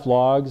 2.5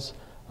 logs.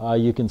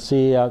 You can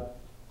see at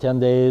 10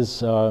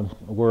 days,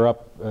 we're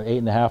up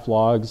 8.5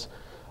 logs.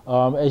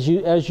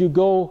 As you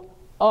go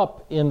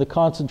up in the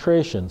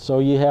concentration, so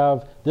you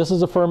have, this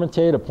is a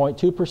fermentate at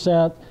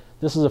 0.2%,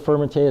 this is a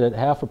fermentate at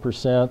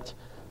 0.5%.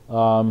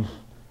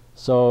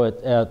 So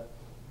at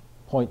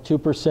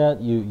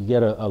 0.2%, you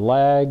get a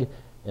lag,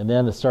 and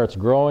then it starts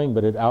growing,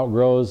 but it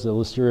outgrows, the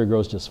Listeria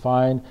grows just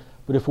fine.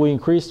 But if we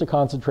increase the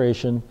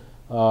concentration,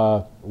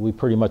 we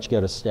pretty much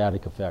get a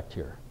static effect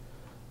here.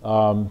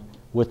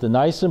 With the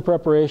nisin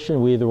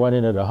preparation, we either went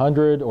in at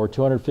 100 or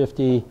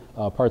 250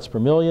 parts per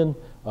million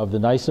of the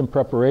nisin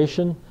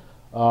preparation.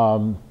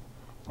 And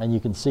you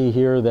can see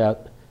here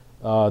that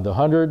the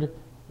 100,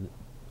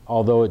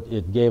 although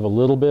it gave a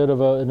little bit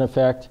of an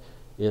effect,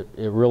 it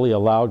really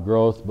allowed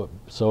growth. But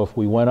so if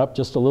we went up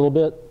just a little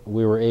bit,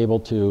 we were able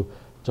to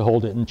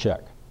hold it in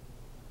check.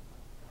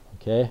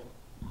 Okay?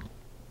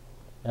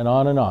 And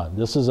on and on.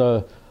 This is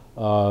a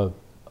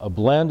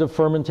blend of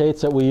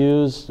fermentates that we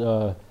used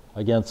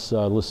against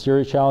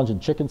Listeria challenge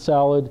and chicken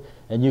salad.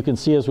 And you can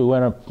see as we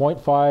went from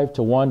 0.5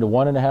 to 1 to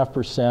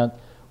 1.5%,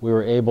 we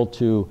were able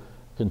to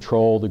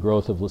control the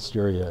growth of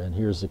Listeria. And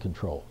here's the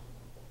control.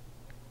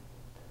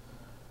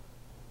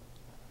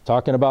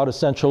 Talking about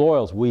essential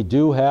oils, we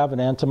do have an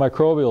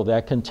antimicrobial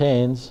that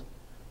contains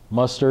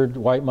mustard,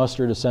 white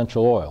mustard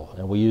essential oil.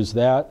 And we use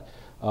that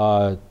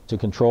to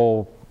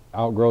control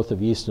outgrowth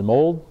of yeast and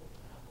mold.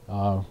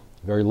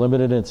 Very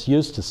limited in its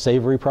use to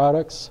savory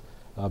products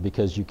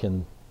because you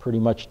can pretty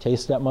much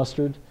taste that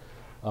mustard.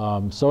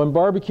 So in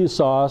barbecue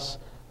sauce,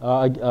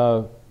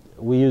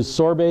 we use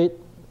sorbate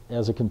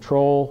as a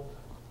control,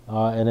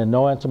 and in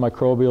no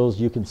antimicrobials,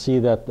 you can see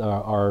that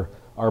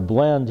our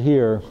blend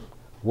here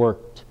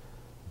worked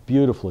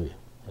beautifully,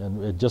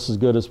 and just as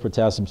good as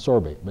potassium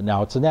sorbate. But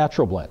now it's a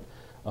natural blend,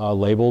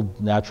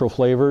 labeled natural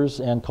flavors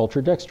and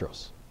cultured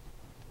dextrose.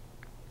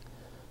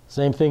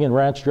 Same thing in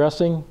ranch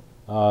dressing.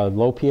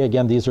 Low pH,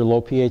 again, these are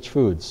low pH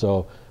foods,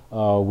 so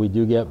we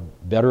do get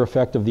better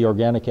effect of the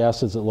organic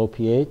acids at low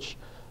pH.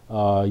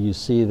 You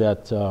see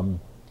that,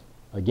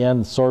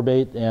 again,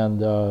 sorbate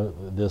and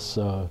this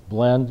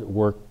blend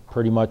work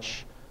pretty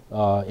much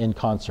in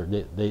concert.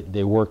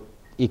 They work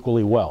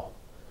equally well.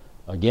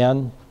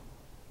 Again,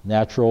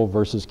 natural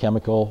versus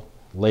chemical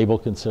label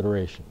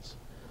considerations.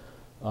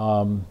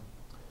 And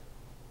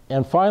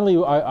finally,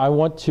 I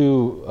want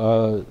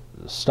to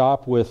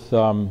stop with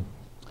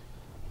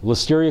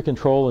Listeria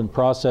control in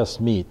processed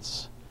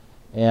meats.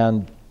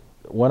 And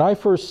when I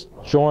first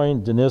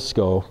joined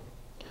Danisco,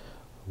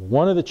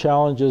 one of the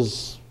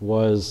challenges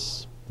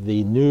was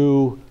the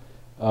new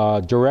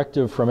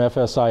directive from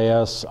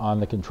FSIS on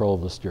the control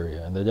of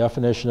Listeria and the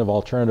definition of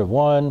alternative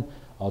 1,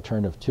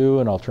 alternative 2,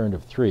 and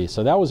alternative 3.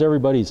 So that was in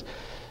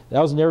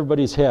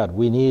everybody's head.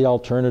 We need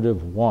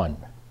alternative 1.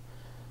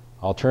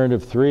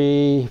 Alternative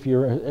 3,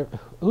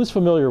 who's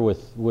familiar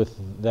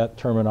with that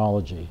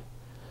terminology?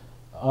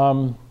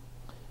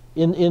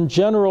 In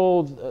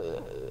general,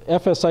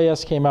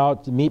 FSIS came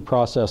out to meat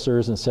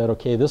processors and said,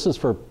 okay, this is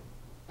for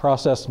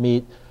processed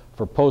meat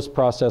for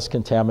post-process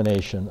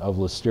contamination of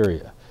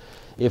Listeria.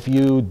 If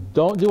you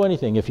don't do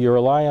anything, if you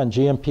rely on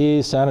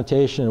GMP,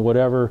 sanitation,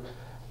 whatever,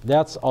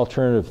 that's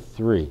alternative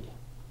 3.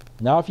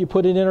 Now if you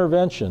put in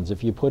interventions,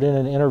 if you put in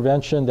an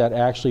intervention that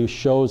actually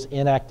shows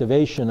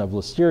inactivation of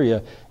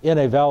Listeria in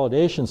a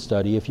validation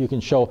study, if you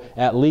can show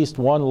at least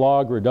 1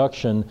 log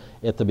reduction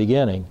at the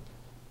beginning,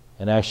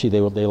 and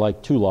actually they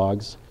like 2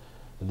 logs,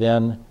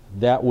 then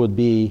that would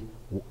be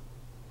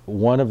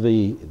one of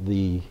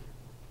the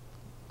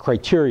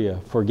criteria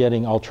for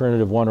getting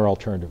alternative 1 or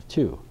alternative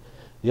 2.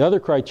 The other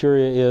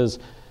criteria is,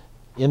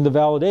 in the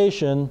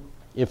validation,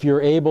 if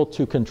you're able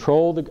to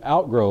control the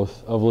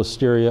outgrowth of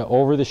Listeria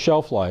over the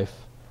shelf life,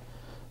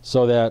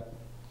 so that,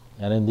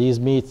 and in these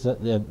meats,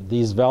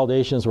 these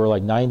validations were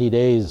like 90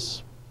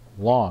 days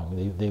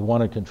long. They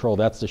want to control,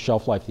 that's the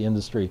shelf life the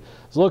industry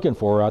is looking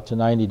for, out to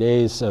 90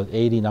 days,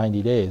 80,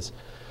 90 days.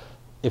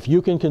 If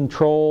you can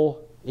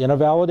control, in a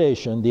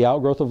validation, the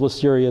outgrowth of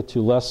Listeria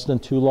to less than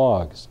 2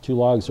 logs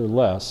or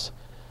less,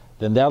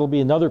 then that'll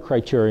be another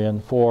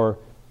criterion for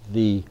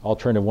the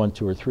alternative 1,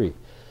 2, or 3.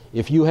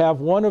 If you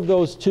have one of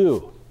those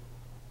 2,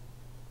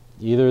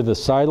 either the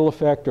sidal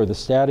effect or the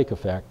static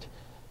effect,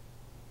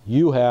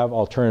 you have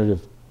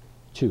alternative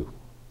 2.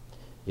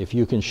 If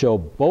you can show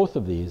both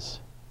of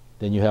these,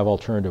 then you have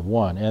alternative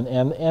 1.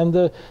 And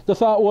the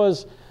thought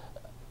was,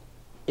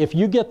 if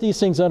you get these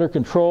things under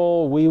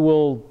control, we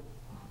will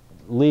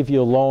leave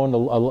you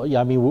alone.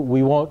 I mean,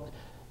 we won't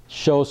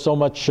show so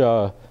much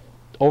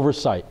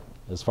oversight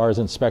as far as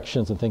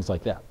inspections and things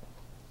like that.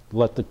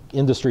 Let the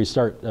industry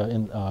start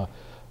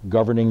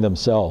governing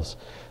themselves.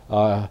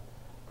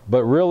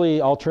 But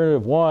really,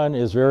 alternative 1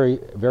 is very,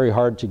 very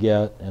hard to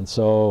get, and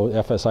so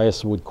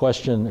FSIS would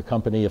question a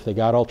company if they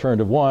got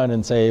alternative 1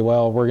 and say,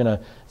 well, we're going to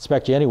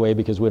inspect you anyway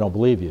because we don't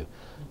believe you.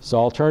 So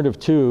alternative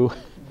 2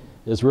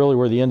 is really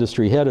where the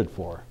industry headed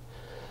for.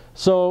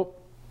 So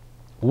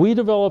we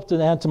developed an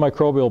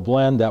antimicrobial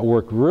blend that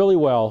worked really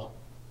well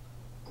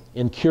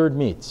in cured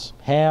meats,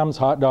 hams,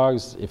 hot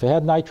dogs. If it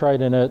had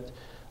nitrite in it,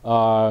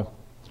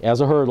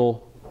 as a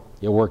hurdle,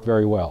 it worked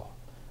very well.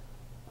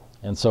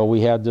 And so we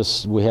had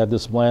this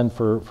blend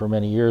for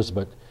many years,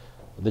 but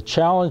the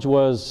challenge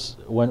was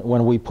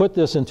when we put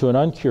this into an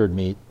uncured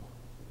meat,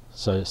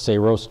 so say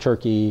roast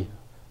turkey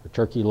or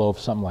turkey loaf,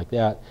 something like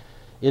that,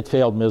 it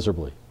failed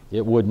miserably.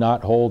 It would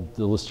not hold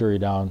the Listeria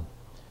down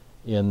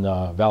in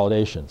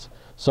validations.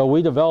 So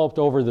we developed,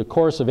 over the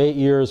course of 8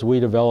 years,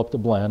 we developed a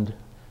blend,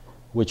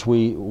 which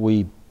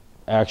we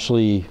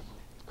actually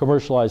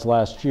commercialized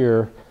last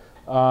year,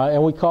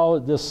 and we call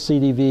it this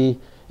CDV,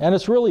 and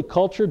it's really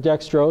cultured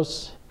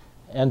dextrose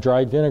and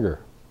dried vinegar,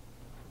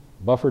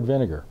 buffered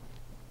vinegar.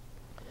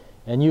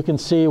 And you can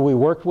see we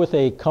worked with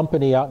a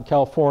company out in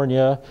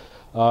California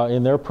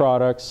in their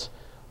products,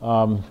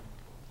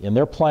 in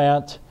their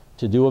plant,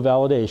 to do a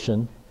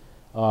validation.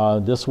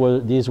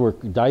 These were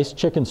diced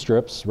chicken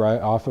strips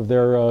right off of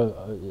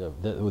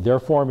their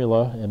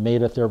formula and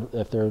made at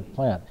their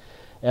plant.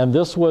 And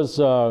this was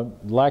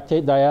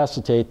lactate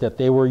diacetate that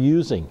they were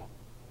using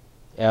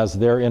as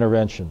their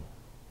intervention.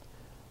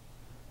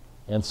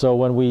 And so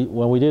when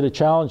we did a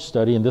challenge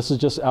study, and this is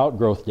just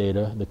outgrowth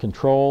data, the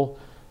control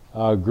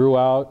grew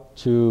out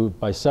to,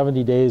 by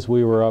 70 days,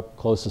 we were up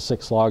close to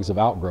 6 logs of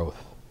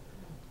outgrowth.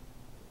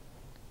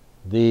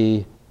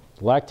 The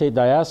lactate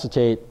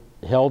diacetate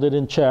held it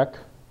in check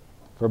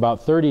for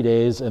about 30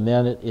 days, and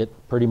then it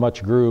pretty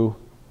much grew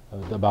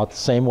about the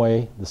same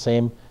way, the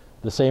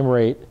same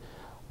rate.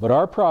 But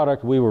our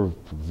product, we were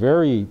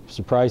very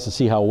surprised to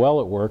see how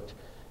well it worked.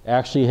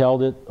 Actually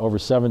held it over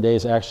 7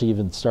 days, actually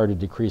even started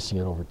decreasing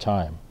it over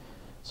time.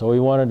 So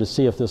we wanted to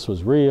see if this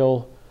was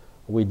real.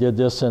 We did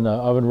this in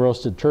oven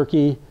roasted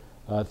turkey,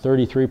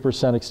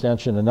 33%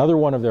 extension, another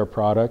one of their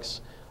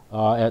products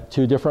at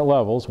 2 different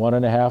levels,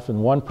 1.5% and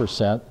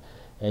 1%,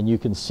 and you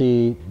can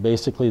see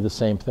basically the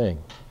same thing.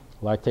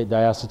 Lactate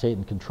diacetate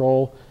in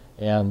control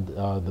and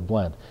the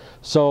blend.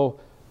 So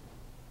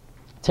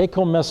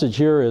take-home message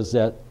here is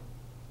that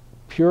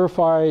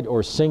purified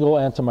or single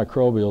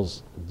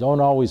antimicrobials don't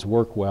always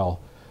work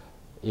well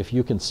if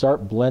you can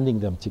start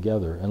blending them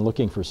together and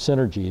looking for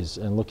synergies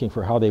and looking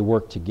for how they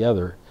work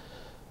together.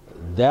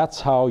 That's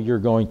how you're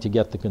going to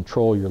get the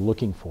control you're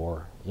looking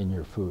for in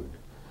your food.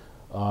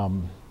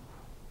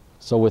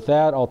 So with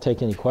that, I'll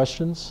take any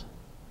questions.